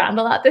bounced around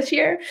a lot this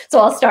year. So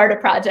I'll start a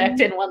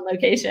project in one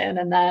location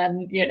and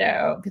then, you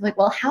know, be like,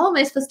 well, how am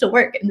I supposed to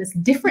work in this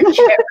different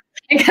chair?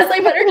 I guess I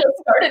better just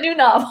start a new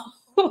novel.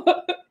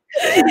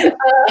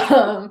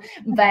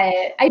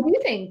 But I do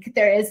think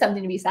there is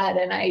something to be said.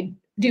 And I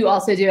do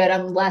also do it.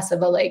 I'm less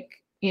of a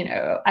like, you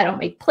know, I don't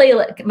make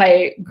playlists.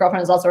 My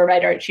girlfriend is also a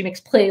writer. She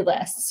makes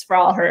playlists for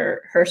all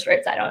her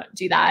stories. I don't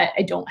do that.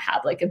 I don't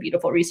have like a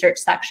beautiful research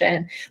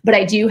section, but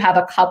I do have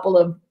a couple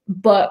of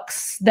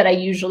books that I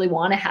usually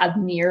want to have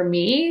near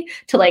me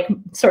to like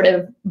sort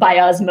of by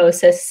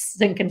osmosis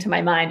sink into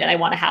my mind. And I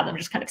want to have them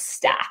just kind of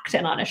stacked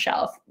and on a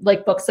shelf,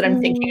 like books that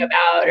I'm thinking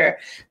about or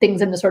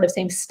things in the sort of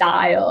same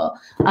style,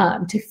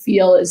 to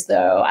feel as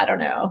though, I don't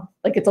know,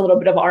 like it's a little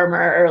bit of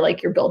armor, or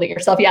like you're building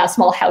yourself. Yeah, a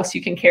small house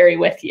you can carry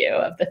with you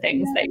of the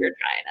things that you're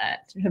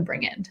trying to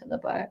bring into the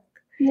book.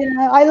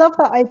 Yeah, I love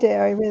that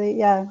idea. I really,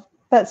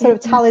 that sort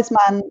of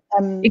talisman.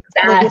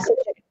 Exactly.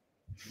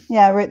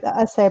 Yeah, I wrote that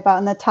essay about,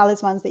 and the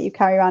talismans that you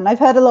carry around. I've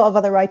heard a lot of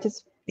other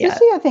writers,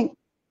 especially I think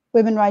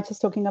women writers,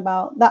 talking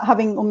about that,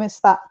 having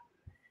almost that.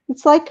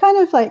 It's like kind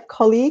of like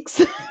colleagues.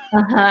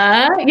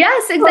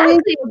 Yes,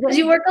 exactly. Because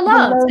you work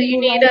alone, so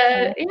you need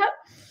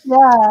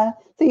Yeah.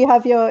 So you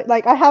have your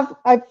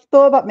I've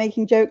thought about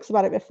making jokes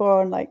about it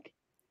before on like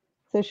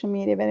social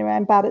media, but anyway,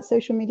 I'm bad at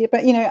social media.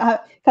 But you know,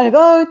 kind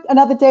of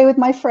another day with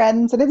my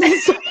friends, and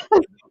it's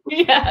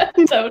yeah,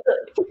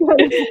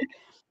 totally.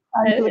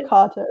 Angela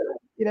Carter.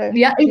 you know.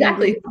 Yeah,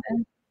 exactly.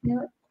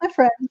 Yeah. My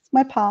friends,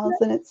 my pals,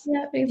 and it's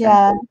exactly.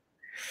 yeah.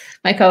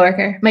 My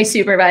coworker, my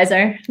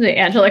supervisor,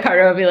 Angela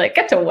Carter would be like,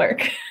 "Get to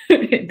work."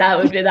 that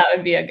would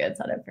be a good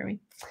setup for me.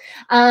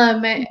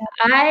 I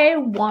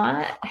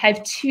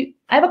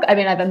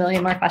have a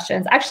million more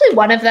questions. Actually,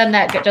 one of them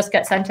that just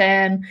got sent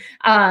in,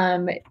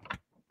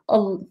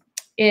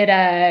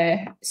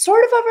 it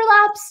sort of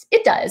overlaps.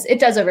 It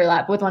does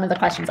overlap with one of the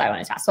questions I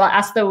wanted to ask. So I'll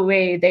ask the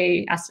way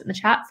they asked it in the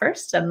chat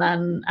first, and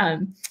then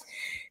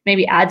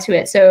maybe add to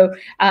it. So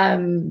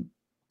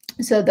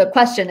the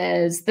question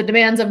is, the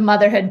demands of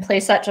motherhood play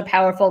such a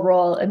powerful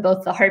role in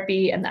both the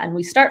Harpy and the End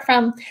We Start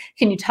From.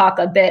 Can you talk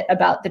a bit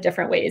about the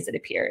different ways it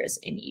appears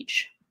in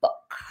each book?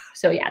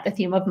 So yeah, the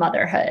theme of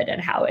motherhood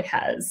and how it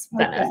has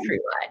been a through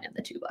line in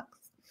the two books.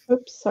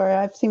 Oops, sorry,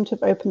 I seem to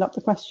have opened up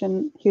the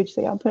question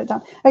hugely. I'll put it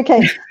down.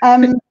 Okay,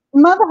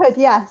 motherhood,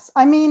 yes.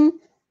 I mean,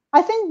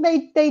 I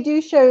think they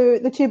do show,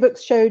 the two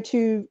books show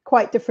two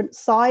quite different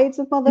sides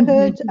of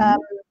motherhood. I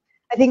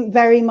think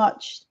very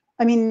much,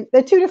 I mean,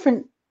 they're two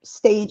different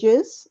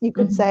stages, you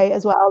could say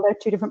as well. They're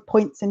two different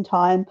points in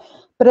time,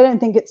 but I don't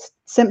think it's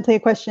simply a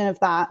question of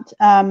that.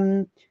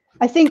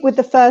 I think with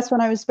the first one,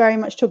 I was very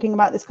much talking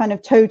about this kind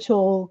of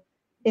total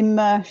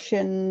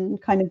immersion,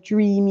 kind of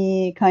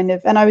dreamy kind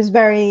of, and I was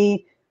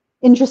very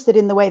interested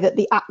in the way that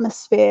the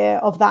atmosphere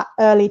of that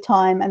early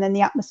time and then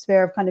the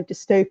atmosphere of kind of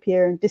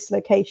dystopia and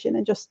dislocation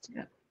and just,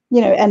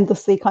 you know,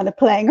 endlessly kind of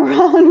playing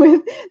around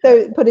with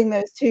putting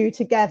those two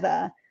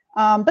together.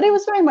 But it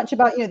was very much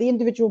about, you know, the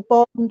individual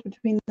bond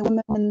between the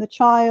woman and the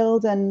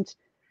child, and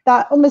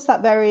that almost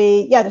that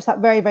very, just that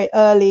very, very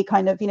early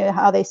kind of, you know,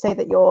 how they say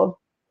that your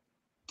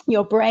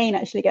brain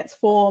actually gets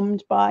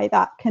formed by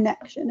that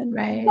connection, and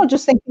not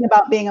just thinking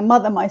about being a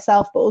mother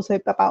myself, but also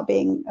about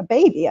being a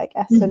baby, I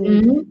guess, and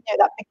you know,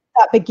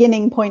 that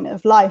beginning point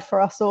of life for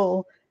us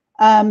all.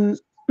 And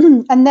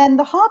then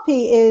the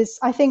Harpy is,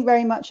 I think,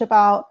 very much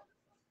about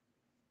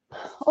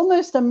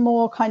almost a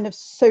more kind of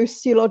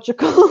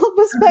sociological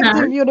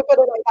perspective, if you want to put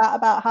it like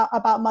that,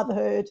 about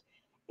motherhood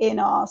in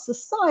our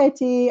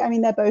society. I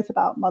mean, they're both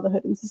about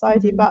motherhood and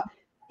society, but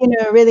you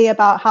know, really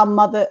about how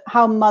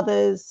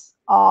mothers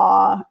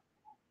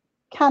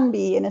can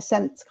be, in a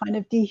sense, kind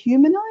of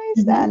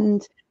dehumanized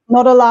and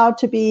not allowed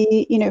to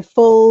be, you know,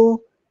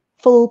 full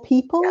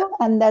people.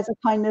 And there's a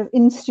kind of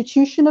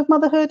institution of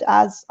motherhood,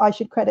 as I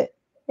should credit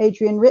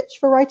Adrienne Rich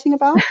for writing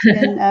about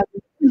in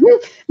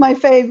my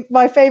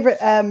favorite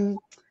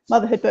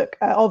motherhood book,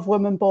 Of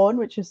Woman Born,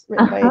 which is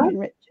written by Adrienne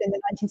Rich in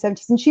the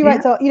 1970s. And she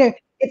writes out, you know,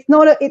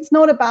 it's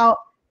not about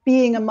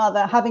being a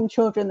mother, having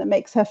children, that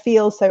makes her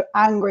feel so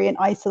angry and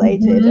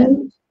isolated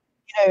and,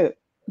 you know,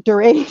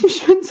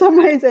 deranged in some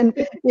ways. And,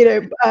 you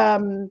know,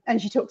 and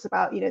she talks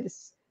about, you know,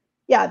 this,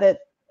 the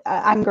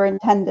anger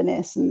and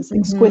tenderness and this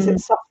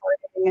exquisite suffering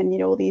and, you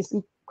know, all these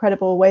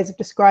incredible ways of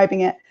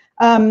describing it.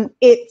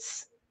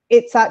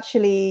 It's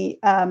actually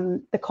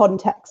the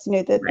context, you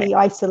know, the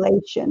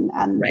isolation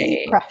and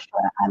the pressure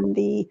and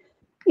the,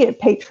 you know,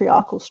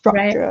 patriarchal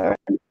structure,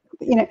 and,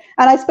 you know,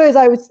 and I suppose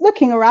I was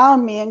looking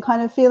around me and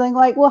kind of feeling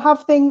like, well, how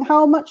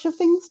much have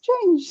things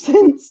changed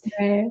since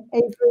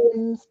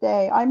Adrienne's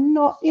day? I'm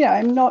not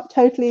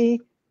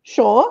totally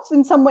sure.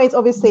 In some ways,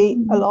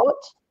 obviously, a lot.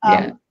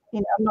 You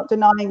know, I'm not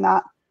denying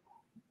that,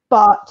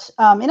 but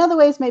in other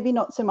ways, maybe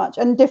not so much,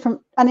 and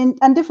different,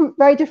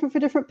 very different for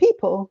different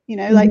people. You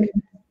know, like.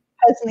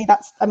 Personally,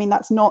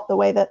 that's not the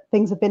way that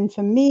things have been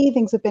for me.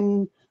 Things have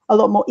been a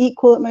lot more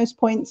equal at most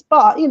points,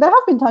 but you know, there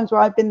have been times where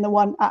I've been the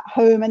one at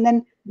home, and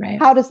then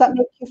how does that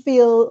make you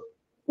feel,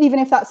 even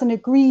if that's an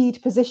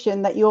agreed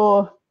position that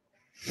you're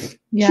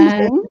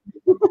choosing?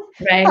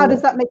 How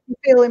does that make you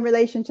feel in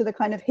relation to the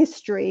kind of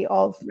history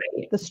of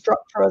the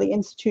structure or the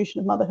institution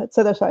of motherhood?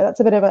 So that's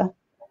a bit of a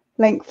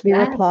lengthy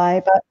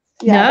reply, but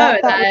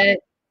that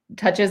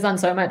touches on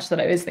so much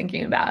that I was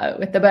thinking about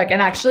with the book, and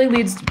actually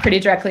leads pretty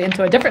directly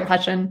into a different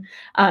question,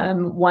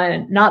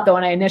 not the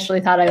one I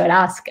initially thought I would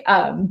ask,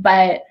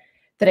 but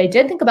that I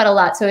did think about a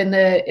lot. So in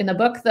the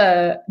book,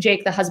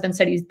 Jake, the husband,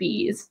 studies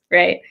bees,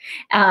 right?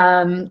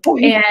 And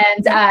when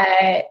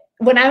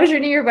I was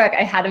reading your book,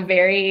 I thought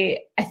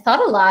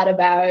a lot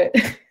about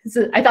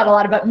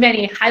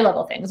many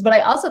high-level things, but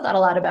I also thought a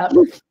lot about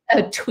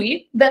a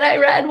tweet that I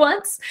read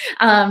once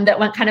that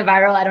went kind of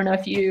viral. I don't know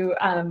if you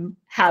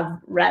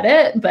have read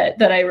it, but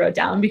that I wrote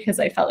down because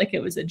I felt like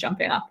it was a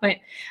jumping off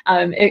point.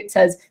 It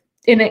says,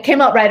 and it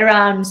came out right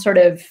around sort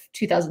of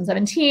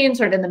 2017,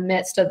 sort of in the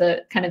midst of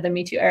the kind of the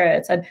Me Too era.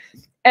 It said,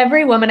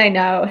 "Every woman I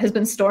know has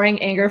been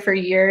storing anger for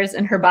years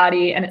in her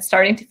body, and it's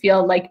starting to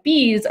feel like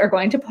bees are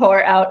going to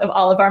pour out of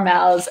all of our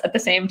mouths at the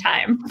same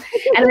time."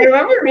 And I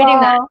remember reading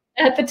that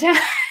at the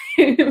time.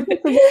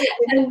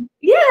 And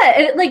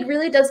it like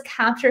really does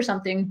capture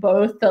something,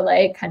 both the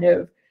like kind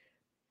of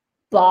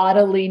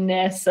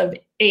bodiliness of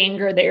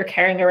anger that you're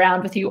carrying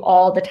around with you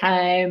all the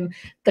time,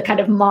 the kind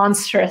of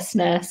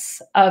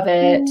monstrousness of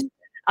it,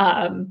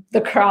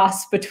 the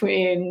cross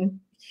between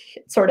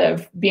sort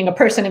of being a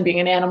person and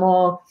being an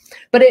animal.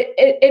 But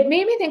it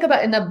made me think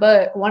about, in the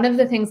book, one of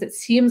the things that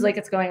seems like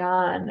it's going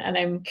on, and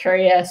I'm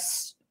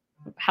curious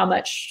how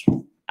much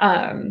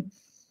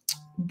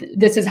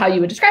this is how you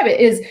would describe it,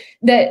 is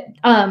that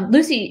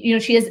Lucy, you know,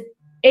 she has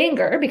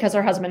anger because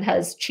her husband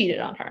has cheated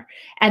on her,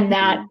 and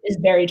that is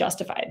very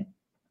justified.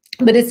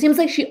 But it seems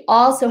like she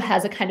also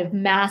has a kind of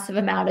massive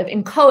amount of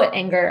inchoate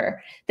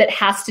anger that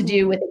has to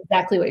do with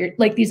exactly what you're,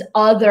 like, these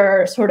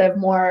other sort of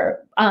more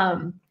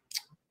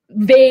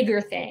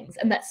vaguer things.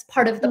 And that's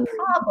part of the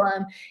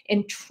problem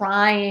in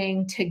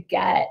trying to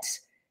get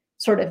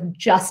sort of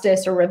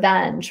justice or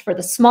revenge for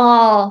the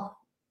small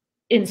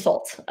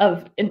insult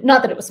of,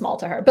 not that it was small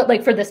to her, but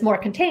like for this more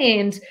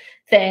contained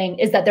thing,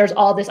 is that there's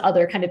all this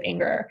other kind of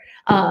anger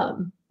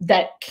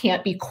that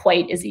can't be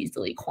quite as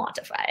easily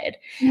quantified.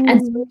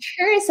 And so I'm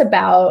curious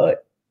about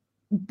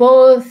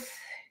both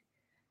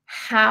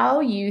how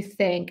you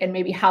think, and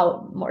maybe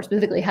how, more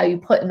specifically, how you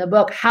put in the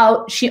book,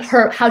 how she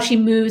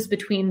moves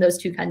between those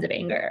two kinds of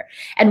anger,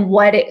 and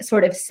what it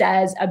sort of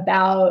says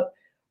about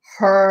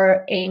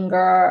her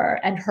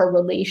anger and her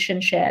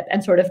relationship,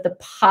 and sort of the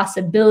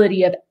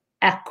possibility of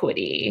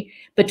equity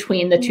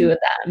between the two of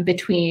them,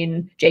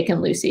 between Jake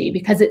and Lucy,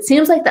 because it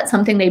seems like that's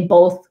something they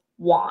both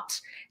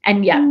want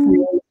and yet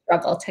really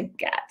struggle to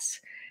get.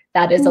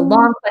 That is a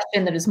long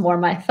question that is more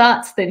my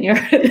thoughts than yours.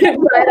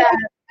 But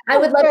I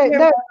would love to hear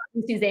more about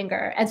Lucy's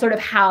anger and sort of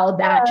how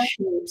that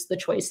shapes the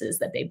choices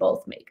that they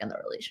both make in the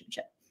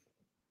relationship.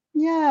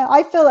 Yeah,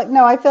 I feel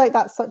like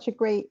that's such a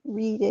great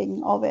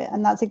reading of it,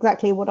 and that's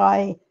exactly what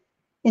I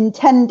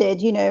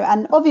intended, you know.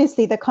 And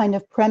obviously the kind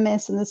of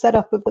premise and the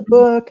setup of the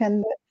book,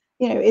 and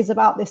you know, is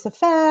about this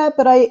affair,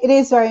 but it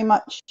is very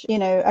much, you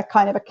know, a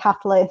kind of a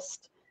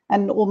catalyst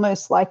and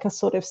almost like a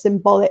sort of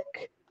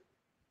symbolic,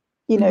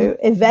 you know,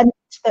 event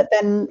that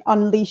then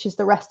unleashes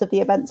the rest of the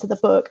events of the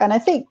book. And I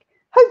think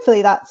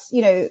hopefully that's,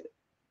 you know,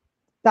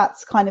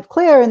 that's kind of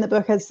clear in the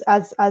book as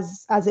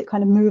it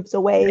kind of moves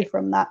away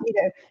from that, you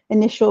know,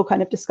 initial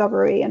kind of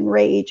discovery and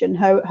rage, and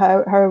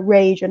her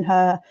rage and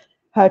her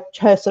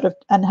sort of,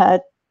 and her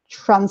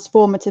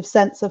transformative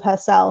sense of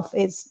herself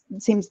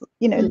seems,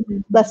 you know,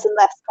 less and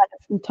less kind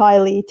of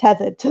entirely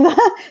tethered to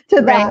that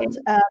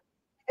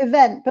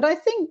event. But I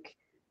think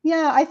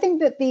that I think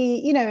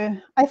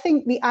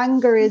the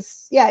anger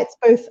is, it's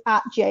both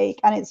at Jake,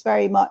 and it's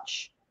very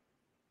much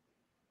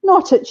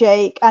not at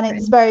Jake, and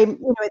it's very, you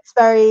know, it's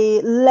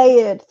very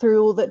layered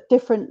through all the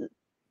different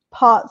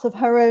parts of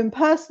her own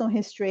personal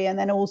history, and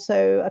then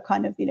also a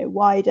kind of, you know,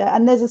 wider,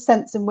 and there's a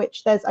sense in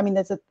which there's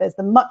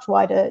the much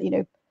wider, you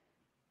know,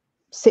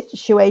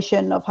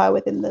 situation of her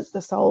within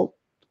this whole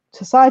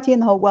society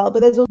and the whole world,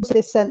 but there's also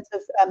this sense of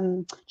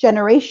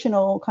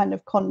generational kind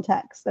of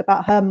context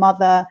about her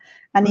mother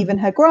and even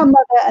her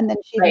grandmother, and then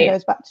she even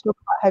goes back to talk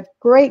about her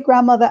great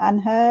grandmother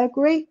and her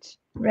great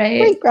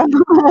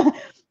grandmother.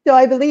 So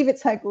I believe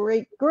it's her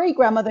great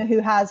grandmother who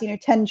has, you know,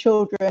 10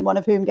 children, one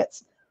of whom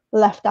gets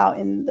left out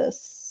in the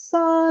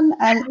sun.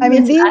 And I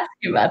mean, ask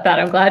you about that.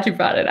 I'm glad you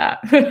brought it up.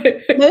 Most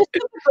of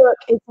the book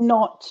is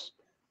not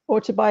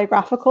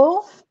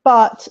autobiographical,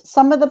 but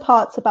some of the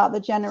parts about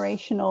the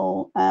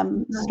generational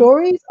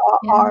stories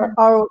are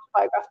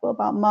autobiographical,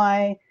 about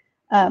my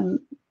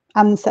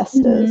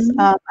ancestors. And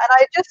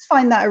I just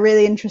find that a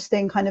really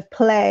interesting kind of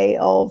play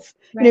of,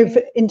 you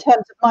know, in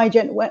terms of my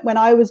when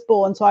I was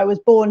born. So I was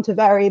born to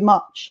very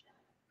much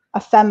a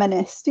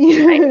feminist,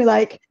 you know,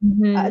 like,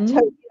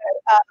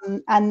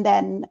 and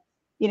then,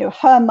 you know,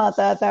 her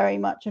mother very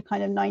much a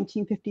kind of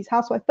 1950s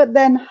housewife, but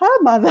then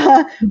her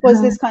mother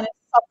was this kind of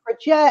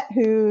suffragette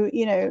who,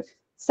 you know,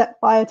 set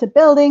fire to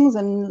buildings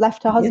and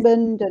left her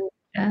husband,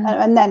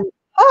 and then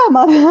her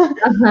mother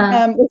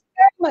was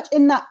very much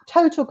in that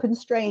total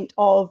constraint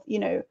of, you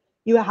know,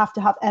 you have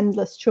to have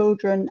endless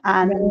children,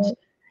 and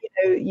you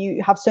know,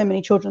 you have so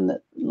many children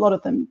that a lot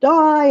of them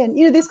die, and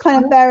you know, this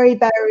kind of very,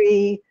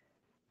 very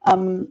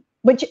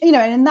which, you know,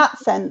 and in that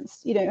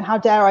sense, you know, how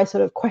dare I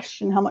sort of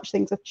question how much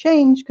things have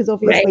changed, because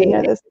obviously, you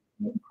know, there's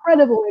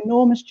incredible,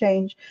 enormous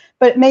change,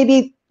 but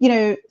maybe, you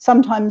know,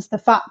 sometimes the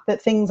fact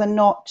that things are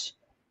not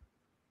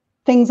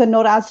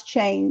as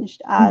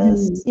changed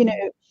as, you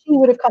know, she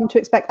would have come to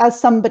expect, as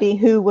somebody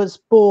who was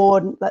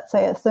born, let's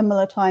say, a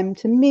similar time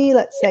to me,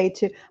 let's say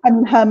I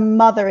mean, her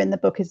mother in the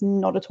book is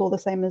not at all the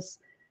same as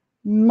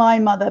my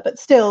mother, but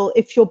still,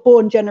 if you're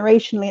born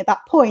generationally at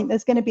that point,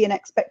 there's going to be an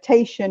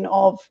expectation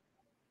of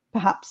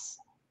perhaps,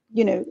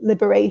 you know,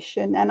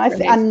 liberation, and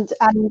and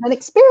an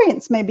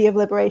experience maybe of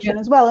liberation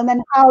as well. And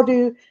then how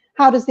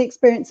does the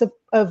experience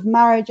of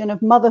marriage and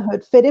of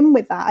motherhood fit in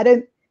with that? I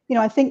don't, you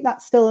know, I think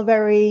that's still a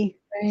very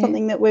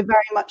something that we're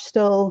very much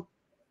still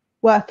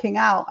working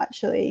out,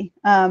 actually.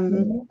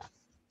 And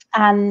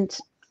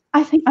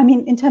I think, I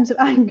mean, in terms of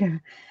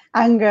anger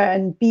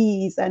and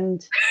bees,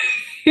 and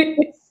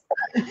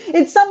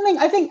it's something,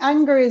 I think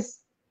anger is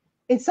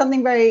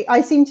something very,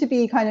 I seem to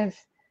be kind of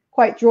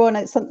quite drawn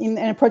at something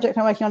in a project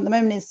I'm working on at the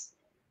moment, is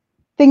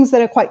things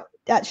that are quite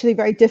actually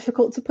very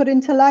difficult to put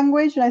into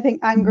language. And I think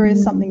anger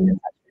is something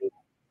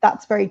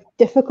that's very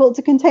difficult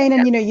to contain.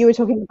 And, you know, you were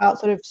talking about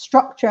sort of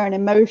structure and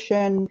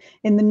emotion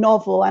in the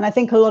novel. And I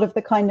think a lot of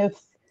the kind of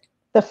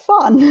the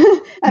fun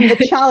and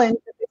the challenge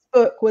of this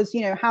book was,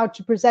 you know, how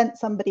to present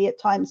somebody at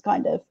times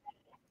kind of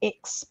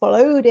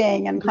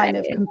exploding and kind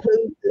of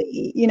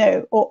completely, you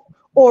know,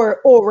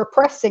 or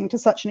repressing to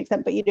such an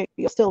extent, but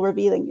you're still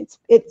revealing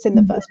it's in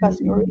the first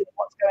person. You're revealing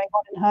what's going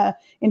on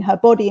in her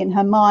body, in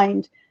her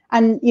mind,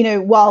 and you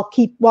know,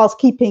 whilst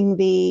keeping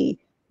the,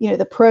 you know,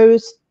 the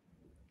prose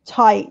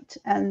tight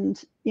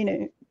and, you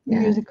know,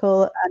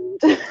 musical and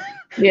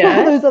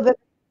all those other,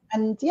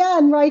 and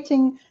and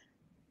writing.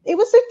 It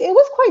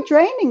was quite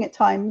draining at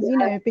times, you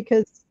know,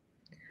 because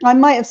I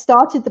might have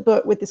started the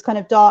book with this kind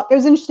of dark. It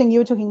was interesting. You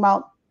were talking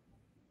about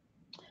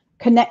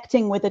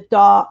connecting with a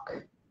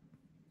dark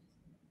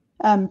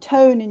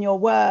tone in your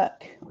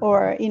work,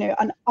 or, you know,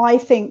 and I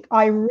think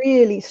I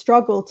really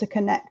struggle to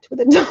connect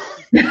with a dark.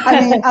 I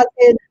mean, as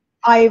in,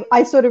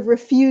 I sort of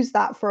refused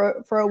that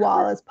for a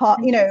while as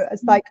part, you know,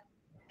 as like,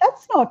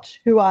 that's not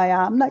who I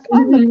am. Like,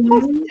 I'm a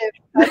positive,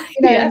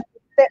 you know.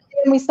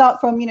 When we start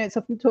from, you know, it's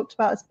often talked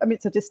about, I mean,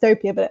 it's a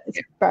dystopia, but it's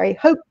very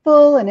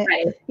hopeful, and it,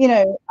 you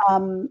know,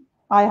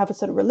 I have a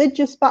sort of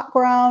religious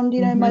background,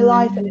 you know, in my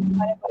life, and it's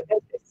kind of like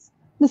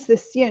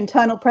this you know,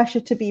 internal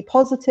pressure to be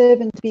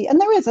positive and to be, and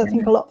there is, I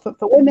think, a lot for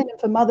women and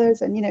for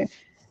mothers, and, you know,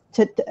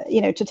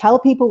 to tell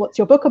people what's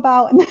your book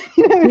about, and,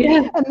 you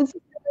know, and this is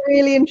a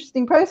really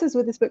interesting process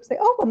with this book. Say,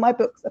 oh, well, my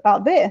book's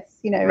about this,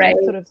 you know,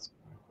 sort of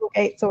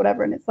gates or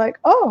whatever, and it's like,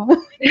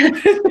 oh.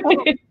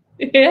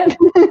 Yeah.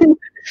 You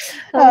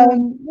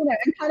know,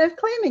 and kind of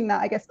claiming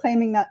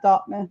that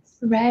darkness.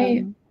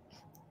 Right.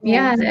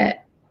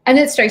 And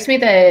it strikes me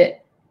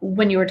that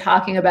when you were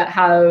talking about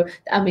how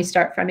We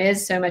Start From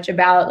is so much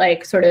about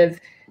like sort of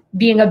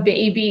being a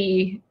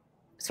baby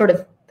sort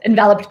of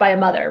enveloped by a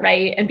mother,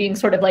 right? And being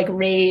sort of like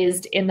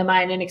raised in the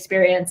mind and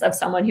experience of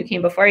someone who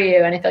came before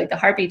you. And I feel like the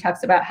Harpy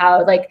talks about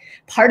how like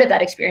part of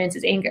that experience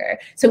is anger.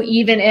 So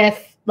even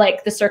if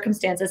like the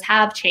circumstances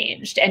have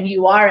changed and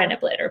you are in a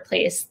better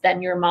place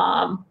than your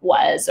mom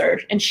was,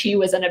 and she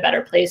was in a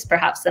better place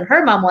perhaps than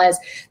her mom was,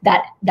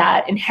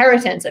 that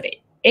inheritance of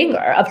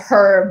anger, of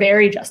her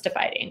very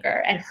justified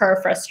anger and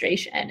her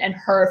frustration and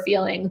her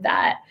feeling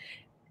that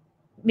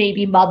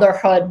maybe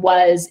motherhood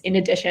was, in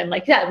addition,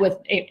 like that with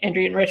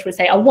Andrew and Rich would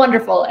say, a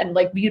wonderful and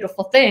like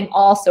beautiful thing,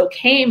 also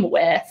came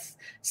with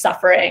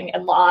suffering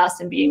and loss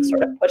and being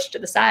sort of pushed to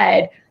the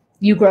side.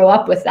 You grow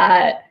up with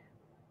that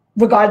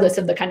regardless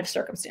of the kind of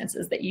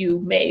circumstances that you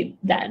may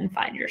then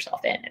find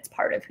yourself in. It's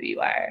part of who you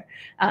are.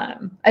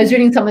 I was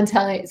reading someone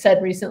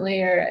said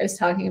recently, or I was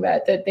talking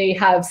about that they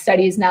have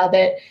studies now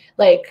that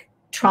like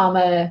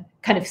trauma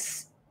kind of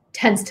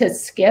tends to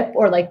skip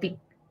or like be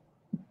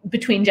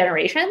between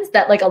generations,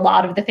 that like a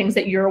lot of the things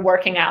that you're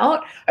working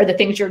out are the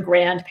things your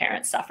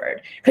grandparents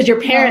suffered, because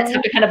your parents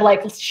have to kind of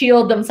like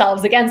shield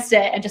themselves against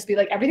it and just be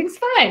like, everything's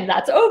fine,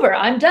 that's over,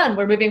 I'm done,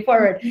 we're moving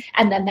forward.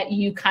 And then that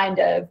you kind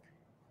of,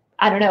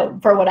 I don't know,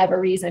 for whatever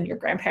reason, your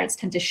grandparents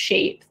tend to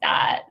shape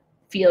that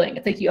feeling.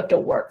 It's like you have to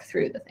work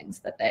through the things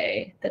that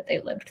they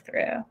lived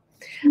through.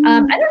 I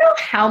don't know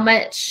how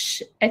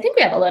much, I think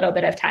we have a little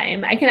bit of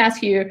time. I can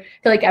ask you, I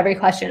feel like every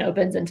question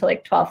opens into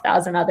like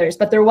 12,000 others,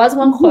 but there was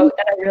one quote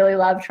that I really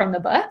loved from the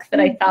book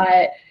that I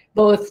thought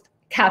both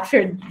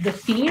captured the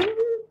theme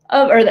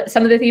of, or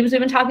some of the themes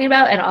we've been talking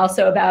about, and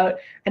also about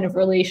kind of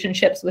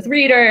relationships with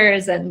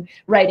readers and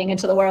writing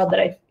into the world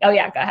that go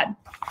ahead.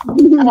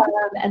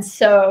 And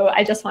so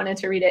I just wanted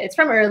to read it. It's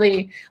from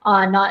early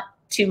on, not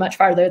too much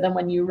farther than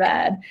when you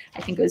read.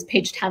 I think it was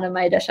page 10 of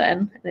my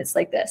edition, and it's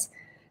like this.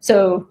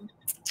 So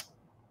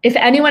if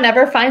anyone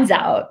ever finds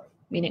out,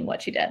 meaning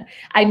what she did,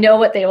 I know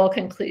what they will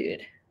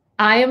conclude.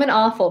 I am an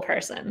awful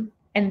person,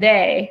 and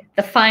they,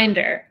 the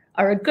finder,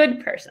 are a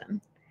good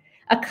person,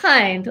 a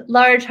kind,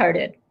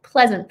 large-hearted,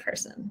 pleasant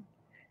person,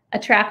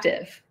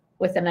 attractive,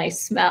 with a nice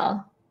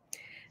smell.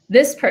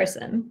 This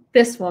person,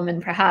 this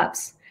woman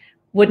perhaps,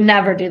 would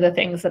never do the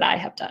things that I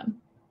have done.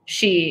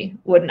 She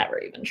would never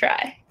even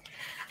try.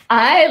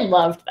 I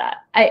loved that.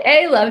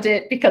 I loved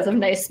it because of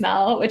nice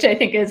smell, which I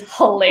think is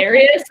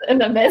hilarious in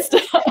the midst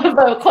of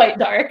a quite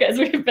dark, as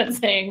we've been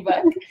saying,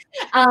 book.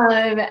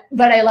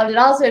 But I loved it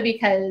also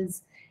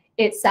because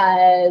it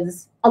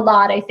says a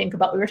lot, I think,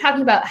 about, we were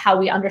talking about how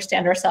we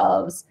understand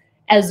ourselves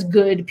as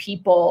good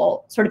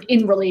people sort of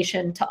in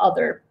relation to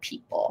other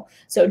people.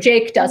 So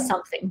Jake does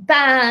something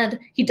bad.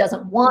 He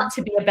doesn't want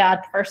to be a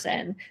bad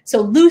person.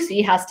 So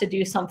Lucy has to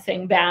do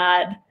something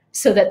bad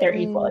so that they're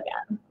equal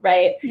again,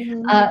 right?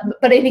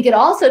 But I think it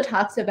also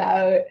talks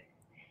about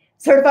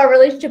sort of our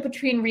relationship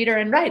between reader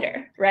and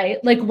writer,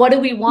 right? Like, what do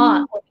we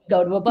want when we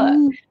go to a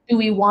book? Do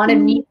we want to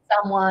meet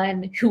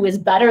someone who is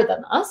better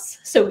than us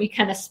so we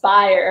can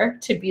aspire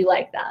to be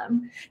like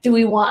them? Do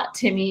we want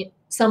to meet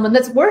someone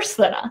that's worse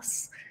than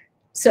us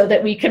so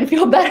that we can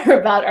feel better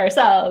about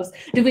ourselves?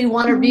 Do we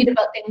want to read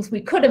about things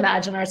we could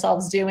imagine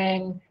ourselves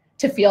doing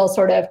to feel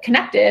sort of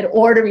connected,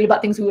 or to read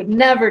about things we would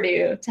never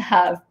do to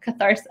have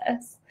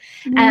catharsis?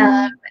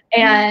 And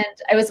I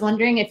was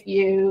wondering if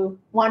you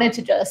wanted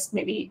to just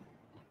maybe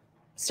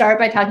start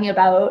by talking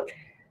about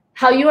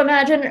how you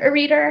imagine a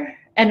reader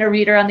and a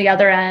reader on the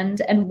other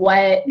end, and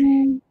what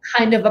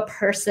kind of a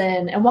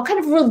person and what kind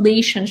of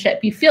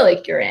relationship you feel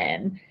like you're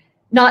in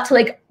not to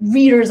like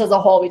readers as a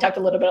whole, we talked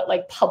a little bit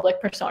like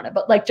public persona,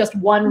 but like just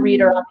one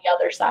reader on the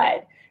other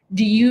side,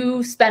 do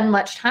you spend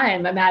much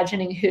time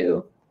imagining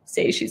who,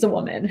 say she's a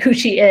woman, who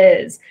she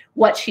is,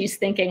 what she's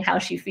thinking, how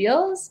she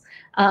feels?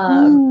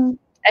 And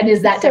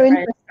is that different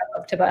from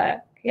book to book?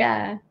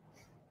 Yeah.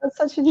 That's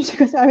such an interesting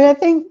question. I mean, I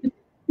think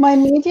my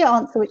immediate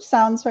answer, which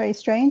sounds very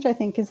strange, I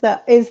think, is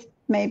that I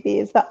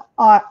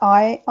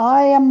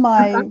am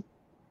my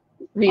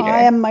reader.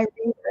 I am my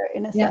reader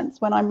in a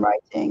sense when I'm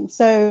writing.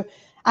 So,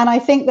 and I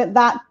think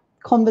that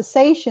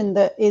conversation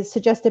that is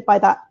suggested by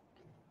that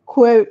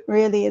quote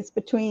really is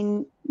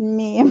between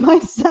me and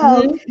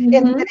myself. In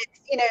that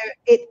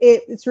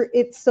it's, you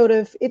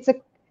know,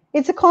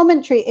 it's a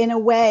commentary in a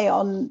way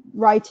on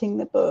writing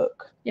the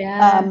book.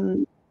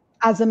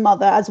 As a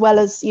mother, as well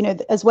as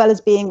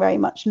being very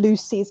much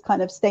Lucy's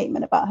kind of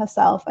statement about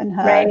herself and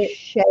her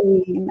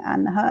shame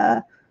and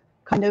her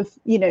kind of,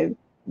 you know,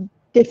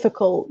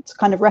 difficult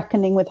kind of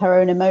reckoning with her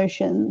own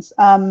emotions.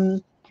 I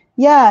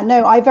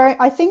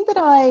think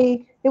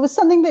that it was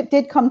something that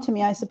did come to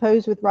me, I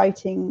suppose, with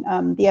writing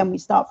The End We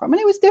Start From. And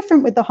it was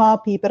different with The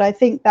Harpy, but I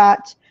think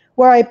that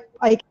where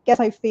I guess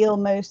I feel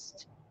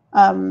most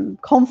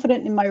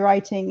confident in my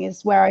writing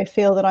is where I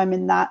feel that I'm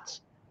in that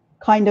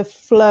kind of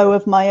flow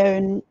of my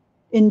own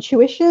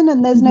intuition,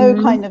 and there's no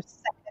kind of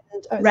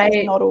second,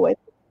 it's not always,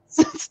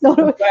 it's not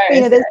always, you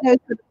know, there's no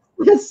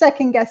sort of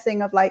second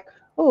guessing of like,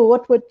 oh,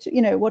 what would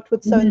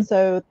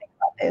so-and-so think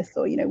about this,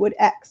 or, you know, would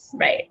X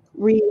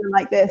read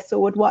like this,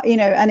 or would what, you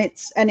know, and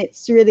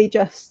it's really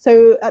just,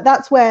 so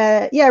that's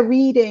where,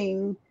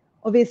 reading,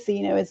 obviously,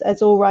 you know,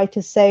 as all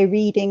writers say,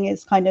 reading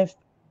is kind of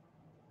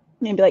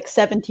maybe like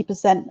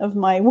 70% of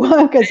my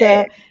work as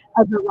a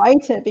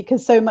writer,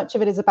 because so much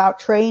of it is about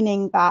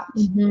training that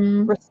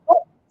response.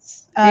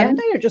 I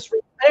don't just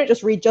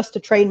read just to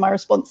train my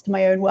response to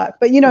my own work,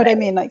 but you know what I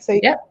mean, like, so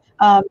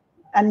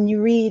and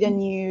you read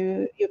and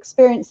you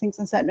experience things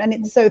and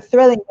it's so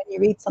thrilling when you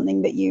read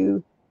something that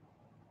you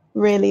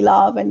really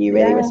love and you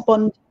really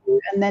respond to,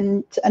 and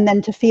then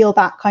to feel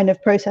that kind of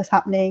process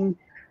happening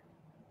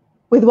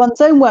with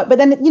one's own work. But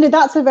then, you know,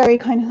 that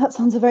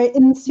sounds a very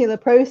insular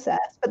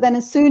process, but then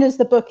as soon as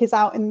the book is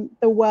out in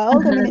the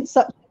world, I mean, it's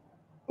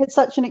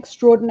such an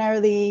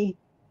extraordinarily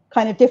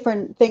kind of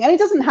different thing, and it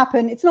doesn't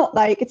happen, it's not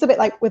like, it's a bit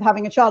like with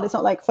having a child, it's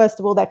not like first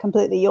of all they're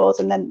completely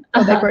yours and then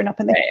they're grown up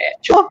and they're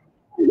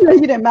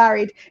you know,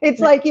 married. It's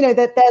like, you know,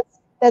 that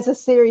there's a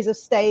series of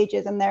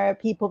stages, and there are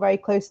people very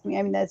close to me.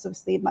 I mean, there's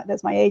obviously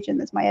there's my agent,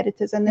 there's my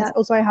editors, and there's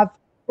also, I have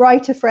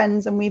writer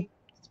friends, and we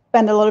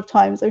spend a lot of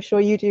time, so I'm sure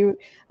you do,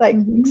 like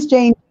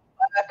exchange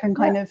work and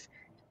kind of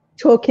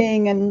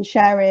talking and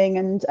sharing.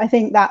 And I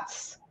think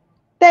that's,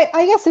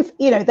 I guess, if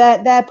you know,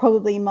 they're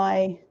probably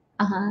my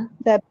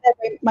they're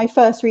my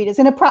first readers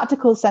in a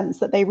practical sense,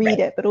 that they read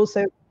it, but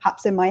also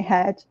perhaps in my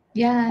head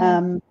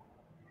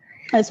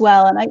as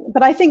well. And I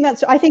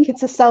think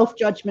it's a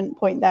self-judgment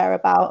point there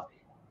about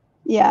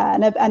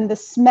and the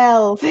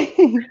smell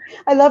thing.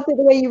 I loved it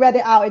the way you read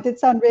it out. It did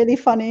sound really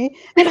funny,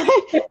 and I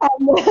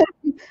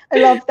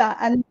love that.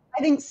 And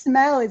I think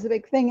smell is a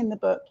big thing in the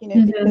book, you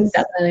know, because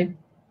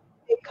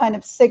it kind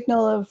of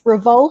signal of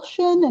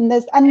revulsion, and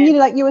you know,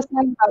 like you were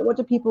saying about what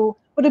do people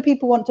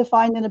want to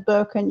find in a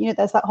book, and you know,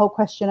 there's that whole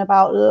question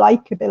about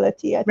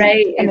likability, I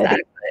think,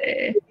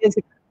 it is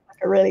like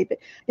a really big,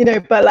 you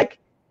know, but like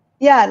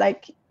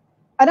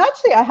and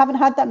actually I haven't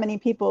had that many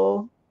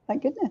people,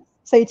 thank goodness,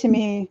 say to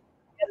me,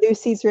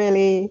 Lucy's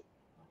really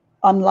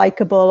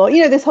unlikable, or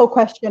you know, this whole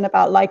question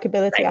about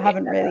likability I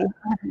haven't really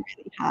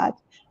had,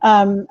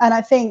 and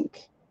I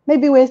think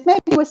maybe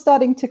we're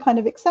starting to kind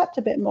of accept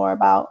a bit more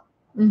about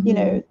you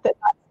know,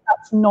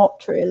 that's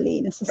not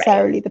really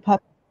necessarily the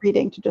purpose of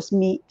reading, to just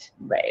meet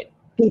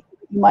people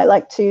you might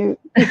like to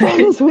be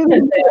friends with.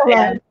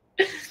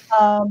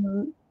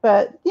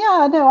 But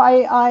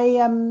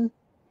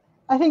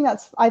I think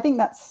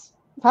that's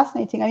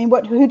fascinating. I mean,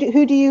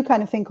 who do you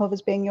kind of think of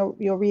as being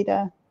your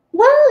reader?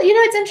 Well, you know,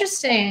 it's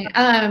interesting.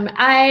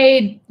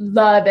 I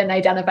love and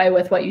identify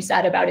with what you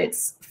said about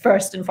it's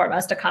first and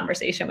foremost a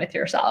conversation with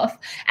yourself,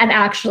 and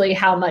actually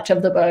how much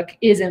of the book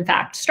is in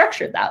fact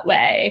structured that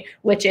way,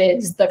 which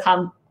is the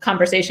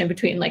conversation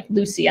between like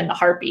Lucy and the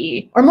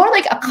Harpy, or more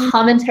like a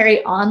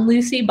commentary on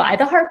Lucy by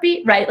the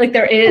Harpy, right? Like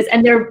there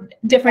are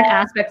different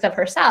aspects of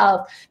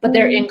herself, but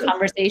they're in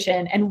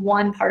conversation, and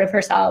one part of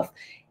herself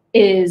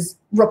is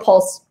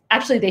repulsed.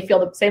 Actually, they feel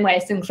the same way,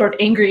 seem sort of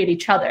angry at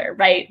each other,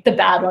 right? The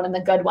bad one and the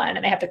good one,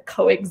 and they have to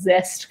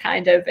coexist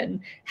kind of and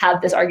have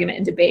this argument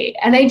and debate.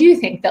 And I do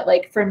think that,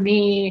 like, for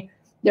me,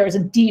 there was a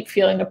deep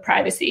feeling of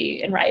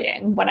privacy in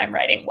writing when I'm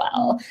writing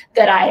well,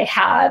 that I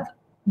have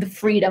the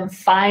freedom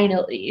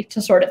finally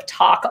to sort of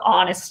talk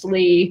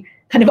honestly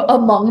kind of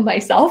among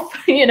myself,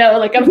 you know,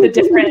 like of the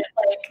different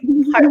like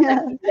parts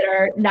that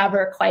are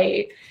never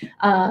quite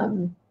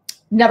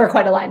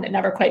aligned, that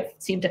never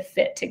quite seem to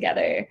fit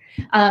together.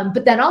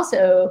 But then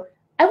also,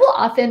 I will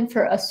often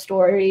for a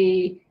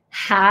story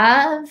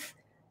have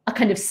a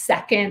kind of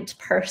second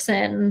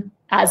person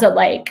as a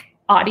like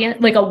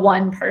audience, like a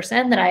one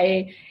person that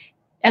I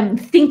am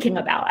thinking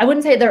about. I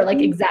wouldn't say they're like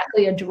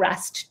exactly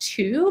addressed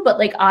to, but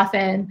like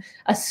often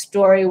a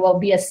story will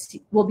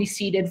be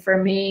seeded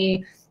for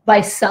me by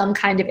some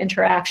kind of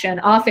interaction,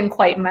 often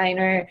quite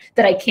minor,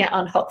 that I can't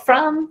unhook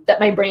from,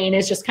 that my brain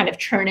is just kind of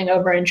churning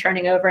over and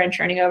churning over and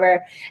churning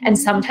over. And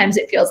sometimes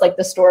it feels like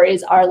the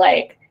stories are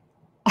like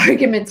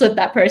arguments with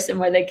that person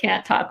where they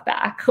can't talk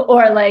back,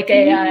 or like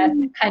a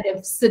kind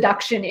of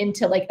seduction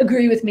into like,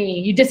 agree with me,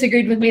 you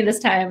disagreed with me this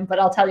time, but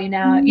I'll tell you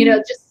now, you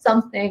know, just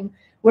something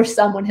where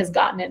someone has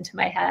gotten into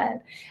my head.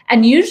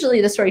 And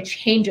usually the story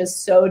changes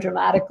so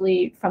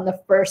dramatically from the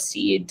first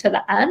seed to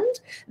the end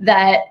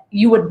that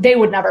they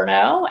would never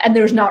know. And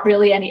there's not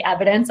really any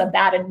evidence of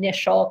that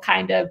initial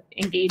kind of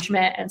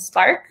engagement and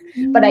spark.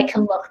 But I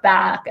can look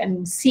back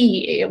and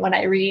see when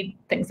I read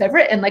things I've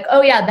written, like,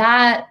 oh yeah,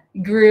 that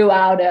grew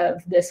out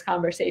of this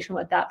conversation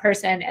with that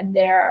person, and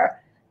their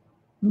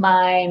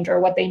mind or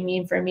what they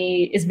mean for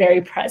me is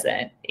very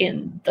present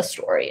in the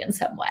story in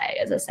some way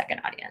as a second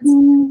audience.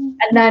 And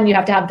then you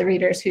have to have the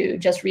readers who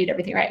just read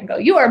everything right and go,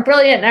 you are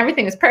brilliant and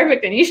everything is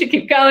perfect and you should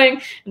keep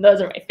going. And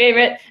those are my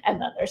favorite.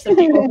 And then there's some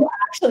people who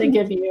actually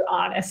give you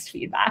honest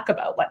feedback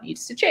about what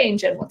needs to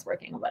change and what's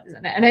working and what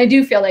isn't. And I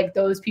do feel like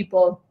those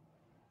people,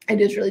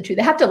 it is really true.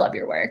 They have to love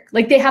your work.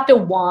 Like there has to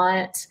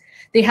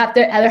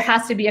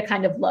be a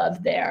kind of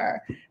love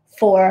there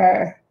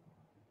for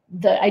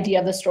the idea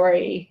of the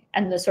story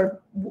and the sort of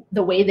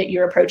the way that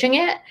you're approaching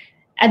it.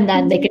 And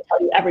then they can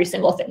tell you every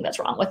single thing that's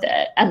wrong with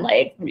it and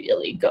like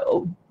really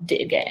go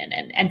dig in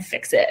and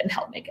fix it and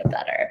help make it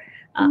better.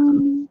 I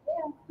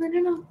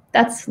don't know.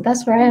 That's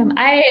where I am.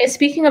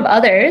 Speaking of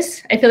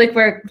others, I feel like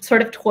we're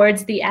sort of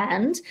towards the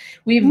end.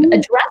 We've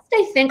addressed,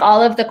 I think,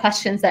 all of the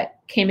questions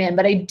that came in,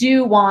 but I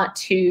do want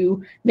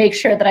to make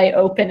sure that I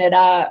open it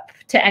up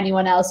to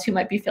anyone else who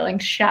might be feeling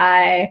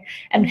shy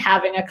and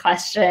having a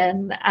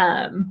question.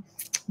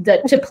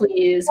 To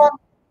please,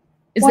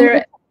 is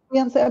there the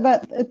answer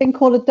about a thing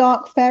called a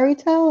dark fairy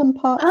tale and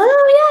part? Oh yeah,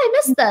 I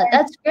missed that.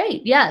 That's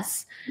great.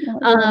 Yes.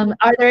 Are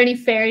there any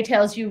fairy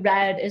tales you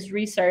read as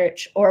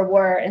research or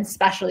were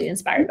especially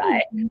inspired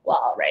by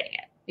while writing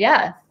it?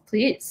 Yeah,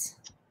 please.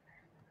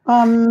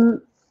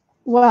 Well,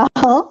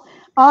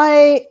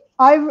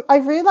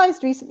 I've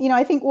realized recently, you know,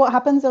 I think what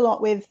happens a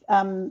lot with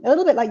a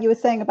little bit like you were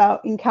saying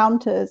about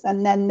encounters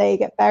and then they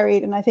get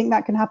buried, and I think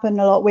that can happen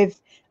a lot with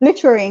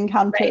literary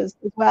encounters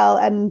as well,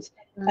 and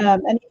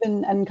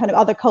even kind of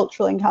other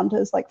cultural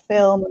encounters like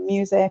film and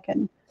music.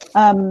 And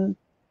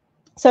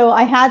so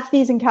I had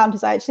these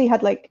encounters. I actually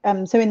had like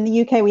so in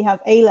the UK we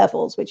have A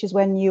levels, which is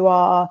when you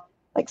are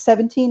like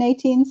 17,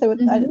 18. So I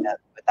don't know,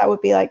 but that would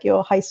be like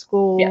your high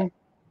school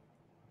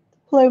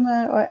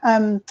diploma or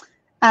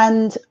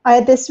and I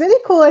had this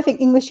really cool, I think,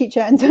 English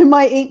teacher. And so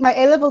my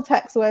A-level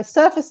texts were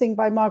Surfacing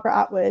by Margaret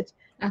Atwood,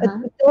 A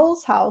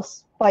Doll's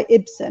House by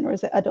Ibsen, or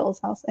is it A Doll's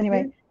House?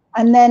 Anyway,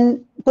 and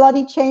then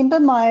Bloody Chamber,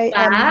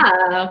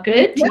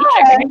 good teacher.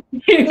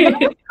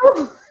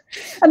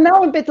 And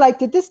now I'm a bit like,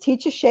 did this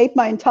teacher shape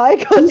my entire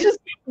consciousness?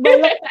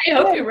 I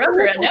hope you wrote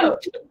her a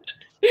note.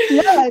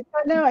 Yeah,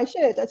 no, I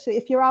should actually.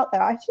 If you're out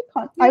there, I actually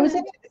can't. I was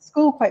in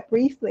school quite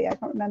briefly. I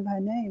can't remember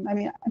her name. I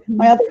mean,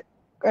 my other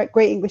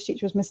great English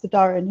teacher was Mr.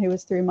 Durran, who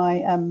was through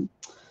my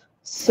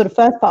sort of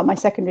first part of my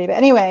secondary. But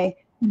anyway,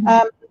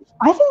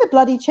 I think the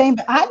Bloody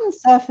Chamber, I hadn't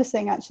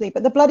Surfacing actually,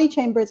 but the Bloody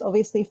Chamber is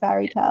obviously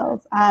fairy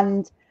tales,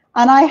 and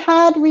I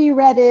had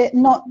reread it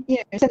not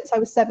since I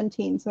was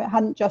 17, so it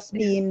hadn't just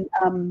been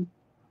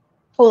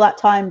all that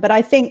time. But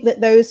I think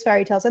that those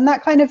fairy tales and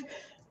that kind of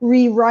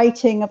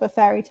rewriting of a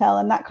fairy tale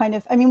and that kind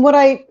of, I mean, what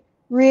I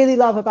really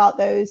love about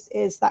those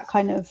is that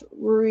kind of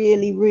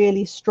really,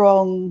 really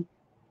strong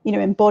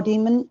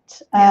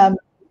embodiment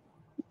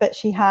that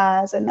she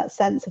has, and that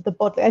sense of the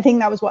body. I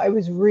think that was what I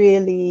was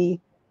really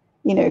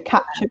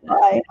captured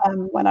by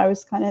when I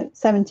was kind of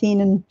 17,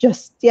 and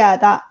just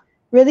that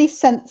really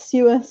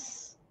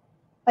sensuous,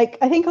 like,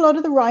 I think a lot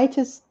of the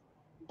writers,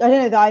 I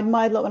don't know, that I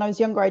admired a lot when I was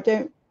younger, I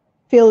don't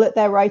feel that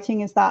their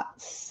writing is that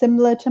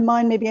similar to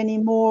mine maybe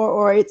anymore,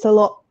 or there's a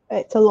lot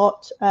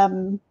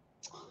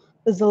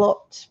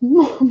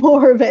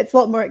more of it. It's a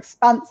lot more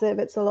expansive.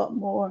 It's a lot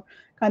more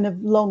kind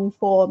of long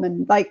form,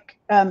 and like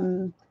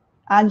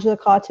Angela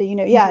Carter,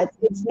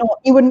 it's not,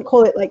 you wouldn't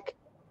call it like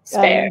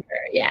spare,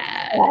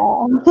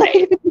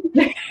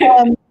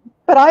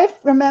 but I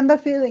remember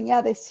feeling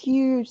this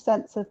huge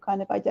sense of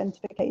kind of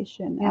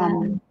identification.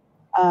 And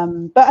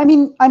but I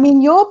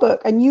mean your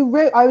book, and you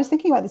wrote, I was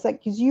thinking about this,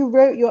 like, because you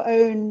wrote your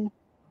own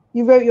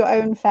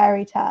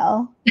fairy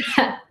tale.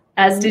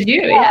 As did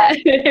you,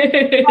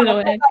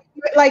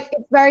 like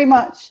it's very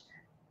much,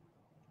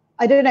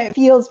 I don't know, it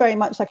feels very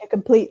much like a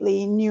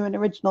completely new and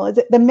original. Is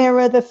it The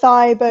Mirror, the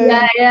Thigh Bone?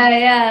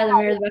 Yeah, The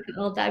Mirror, the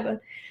Old Thigh Bone.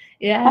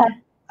 Yeah.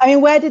 I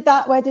mean,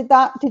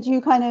 did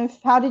you kind of,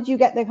 how did you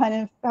get the kind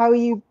of, how are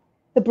you,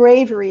 the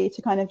bravery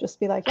to kind of just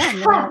be like,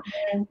 I don't,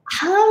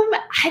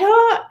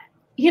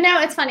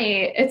 it's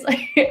funny. It's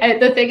like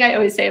the thing I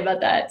always say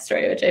about that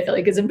story, which I feel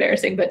like is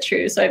embarrassing but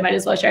true, so I might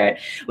as well share it,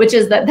 which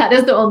is that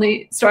is the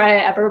only story I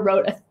ever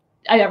wrote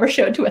I ever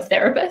showed to a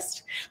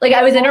therapist. Like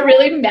I was in a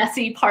really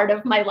messy part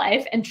of my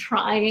life and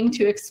trying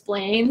to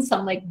explain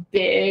some like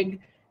big,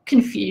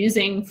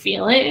 confusing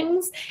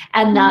feelings.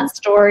 And that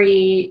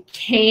story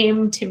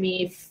came to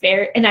me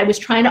fair. And I was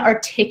trying to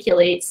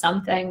articulate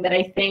something that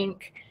I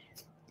think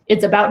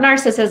it's about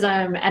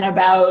narcissism and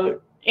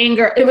about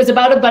anger. It was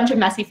about a bunch of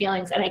messy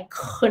feelings and I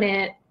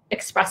couldn't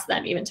express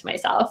them even to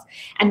myself.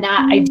 And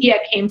that idea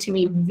came to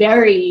me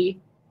very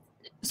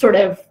sort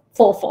of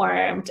full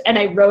formed, and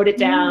I wrote it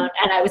down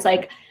and I was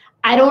like,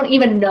 I don't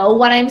even know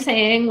what I'm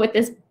saying with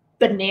this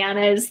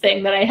bananas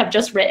thing that I have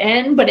just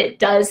written, but it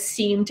does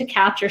seem to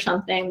capture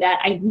something that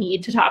I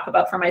need to talk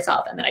about for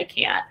myself and that I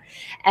can't.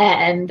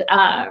 And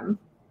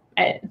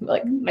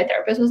like my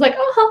therapist was like,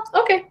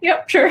 okay,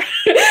 yep, sure.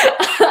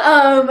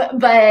 So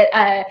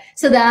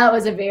that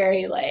was a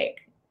very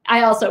like,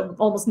 I also,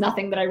 almost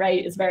nothing that I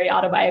write is very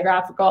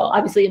autobiographical.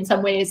 Obviously, in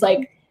some ways,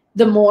 like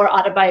the more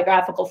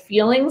autobiographical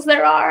feelings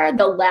there are,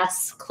 the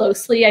less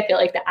closely I feel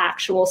like the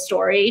actual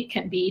story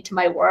can be to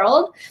my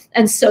world.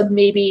 And so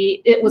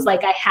maybe it was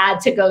like I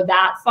had to go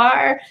that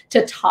far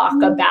to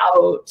talk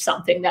about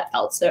something that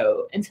felt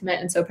so intimate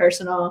and so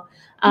personal.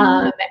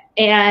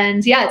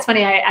 And yeah, it's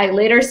funny. I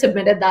later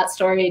submitted that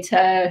story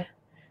to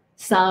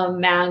some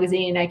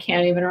magazine. I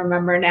can't even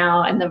remember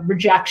now. And the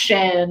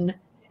rejection,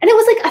 and it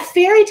was like a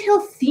fairy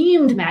tale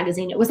themed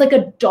magazine. It was like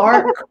a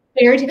dark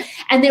fairy tale.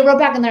 And they wrote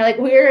back and they're like,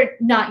 we're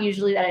not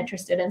usually that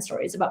interested in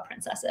stories about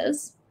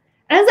princesses.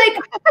 And I was like,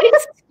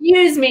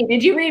 excuse me,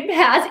 did you read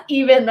past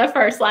even the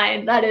first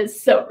line? That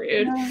is so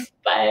rude. Yeah.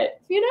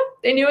 But, you know,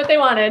 they knew what they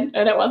wanted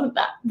and it wasn't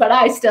that. But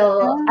I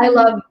still,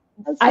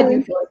 I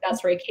do feel like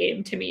that's where it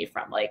came to me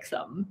from, like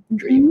some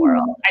dream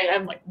world.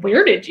 I'm like,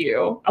 where did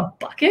you? A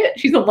bucket?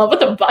 She's in love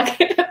with a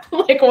bucket?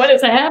 Like, what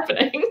is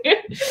happening?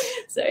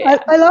 So yeah.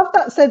 I love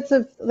that sense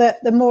of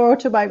the more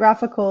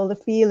autobiographical the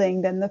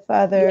feeling, then the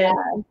further. Yeah.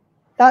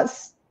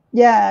 That's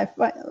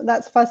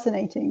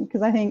fascinating,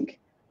 because I think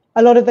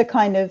a lot of the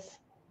kind of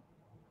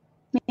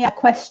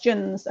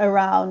questions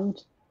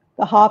around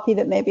the harpy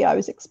that maybe I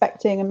was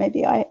expecting, and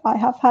maybe I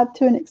have had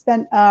to an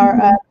extent,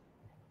 are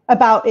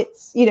about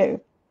its, you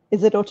know,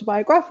 is it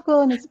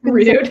autobiographical? And it's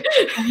rude,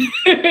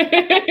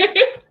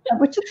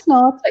 which it's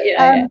not. But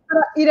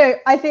but, you know,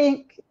 I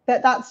think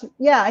that's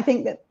I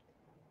think that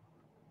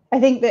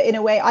in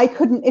a way I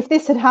couldn't, if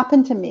this had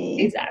happened to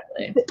me.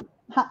 Exactly.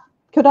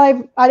 Could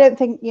I don't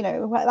think, you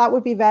know, that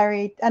would be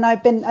very, and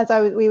I've been, as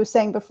we were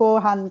saying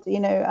beforehand, you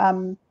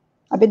know,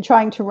 I've been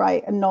trying to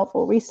write a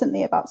novel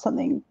recently about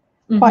something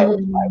quite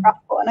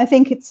autobiographical. And I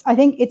think it's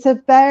a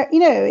very, you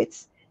know,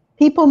 it's,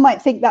 people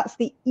might think that's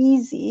the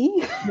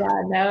easy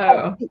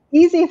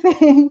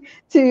thing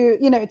to,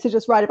 you know, to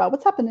just write about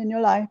what's happened in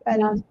your life.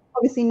 And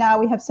obviously now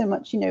we have so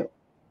much, you know,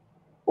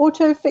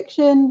 auto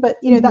fiction, but,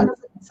 you know, that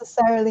doesn't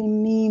necessarily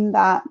mean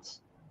that,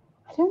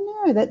 I don't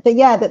know,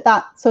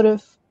 that sort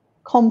of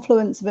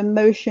confluence of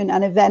emotion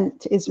and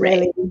event is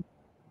really,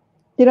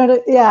 you know,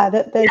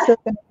 that there's still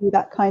going to be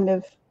that kind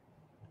of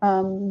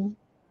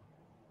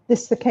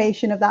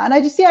dislocation of that. And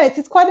I just,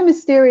 it's quite a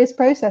mysterious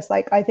process.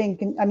 Like, I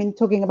think, I mean,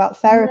 talking about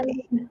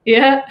therapy,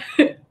 you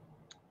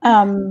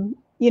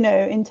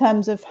know, in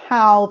terms of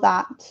how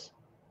that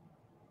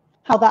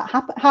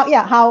happens,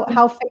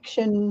 how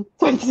fiction,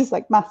 sorry, this is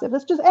like massive,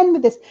 let's just end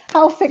with this,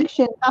 how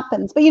fiction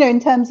happens, but, you know,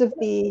 in terms of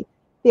the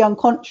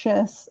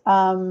unconscious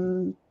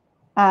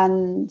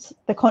and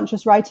the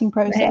conscious writing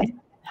process,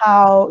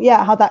 how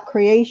that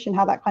creation,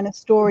 how that kind of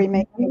story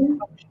making,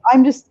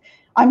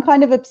 I'm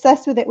kind of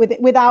obsessed with it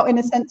without, in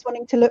a sense,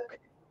 wanting to look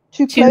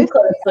too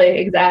closely.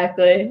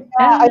 Exactly.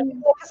 I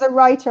think as a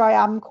writer, I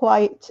am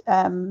quite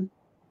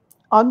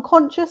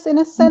unconscious in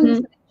a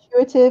sense,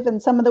 intuitive,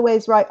 and some of the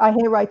ways I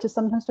hear writers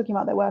sometimes talking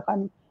about their work,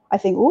 I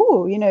think,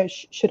 oh, you know,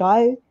 should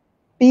I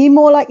be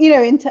more like, you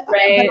know, into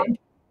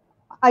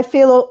I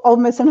feel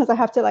almost sometimes I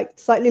have to like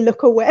slightly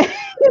look away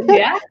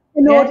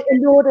in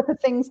order for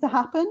things to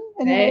happen,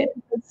 it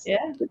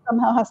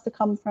somehow has to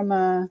come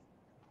from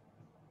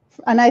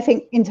and I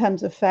think in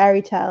terms of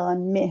fairy tale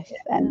and myth,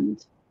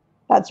 and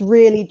that's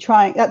really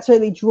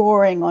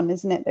drawing on,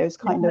 isn't it, those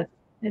kind of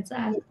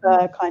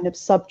kind of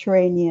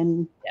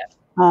subterranean,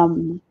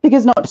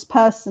 because not just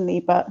personally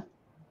but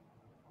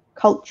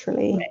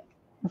culturally,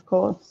 of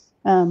course,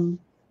 and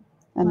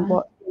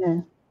what,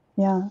 you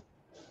know,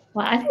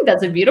 Well, I think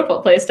that's a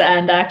beautiful place to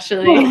end,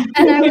 actually.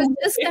 And I was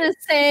just going to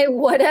say,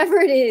 whatever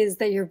it is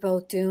that you're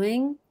both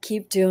doing,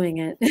 keep doing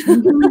it.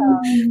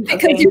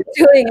 Because you're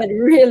doing it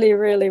really,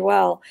 really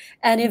well.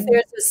 And if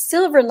there's a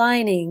silver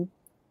lining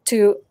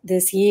to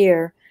this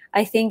year,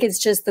 I think it's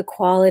just the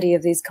quality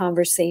of these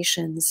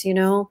conversations, you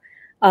know,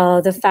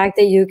 the fact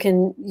that you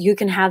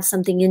can have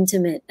something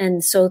intimate.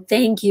 And so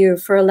thank you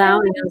for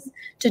allowing us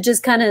to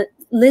just kind of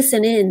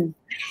listen in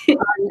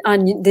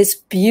on this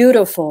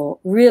beautiful,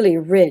 really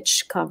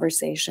rich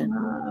conversation.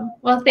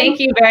 Well, thank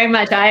you very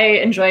much. I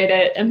enjoyed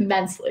it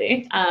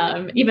immensely,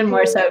 even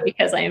more so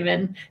because I am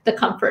in the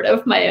comfort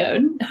of my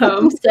own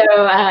home. So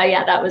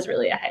that was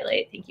really a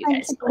highlight. Thank you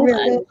guys so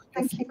much.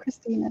 Thank you,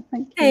 Christina.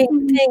 Thank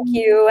you. Thank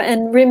you.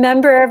 And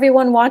remember,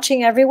 everyone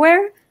watching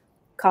everywhere,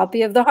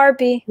 copy of The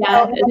Harpy.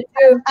 Yeah.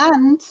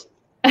 And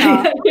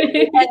And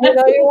you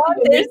know you want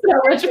You're this.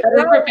 so much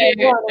better prepared.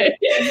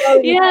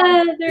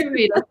 Yeah, they're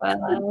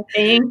beautiful.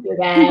 Thank you,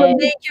 guys. Well,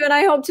 thank you, and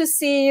I hope to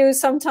see you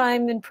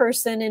sometime in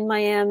person in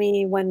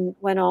Miami when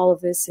all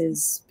of this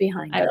is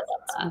behind us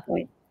at some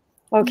point.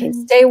 Okay,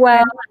 stay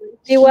well.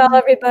 Be well,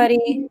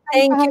 everybody.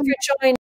 Thank you for joining.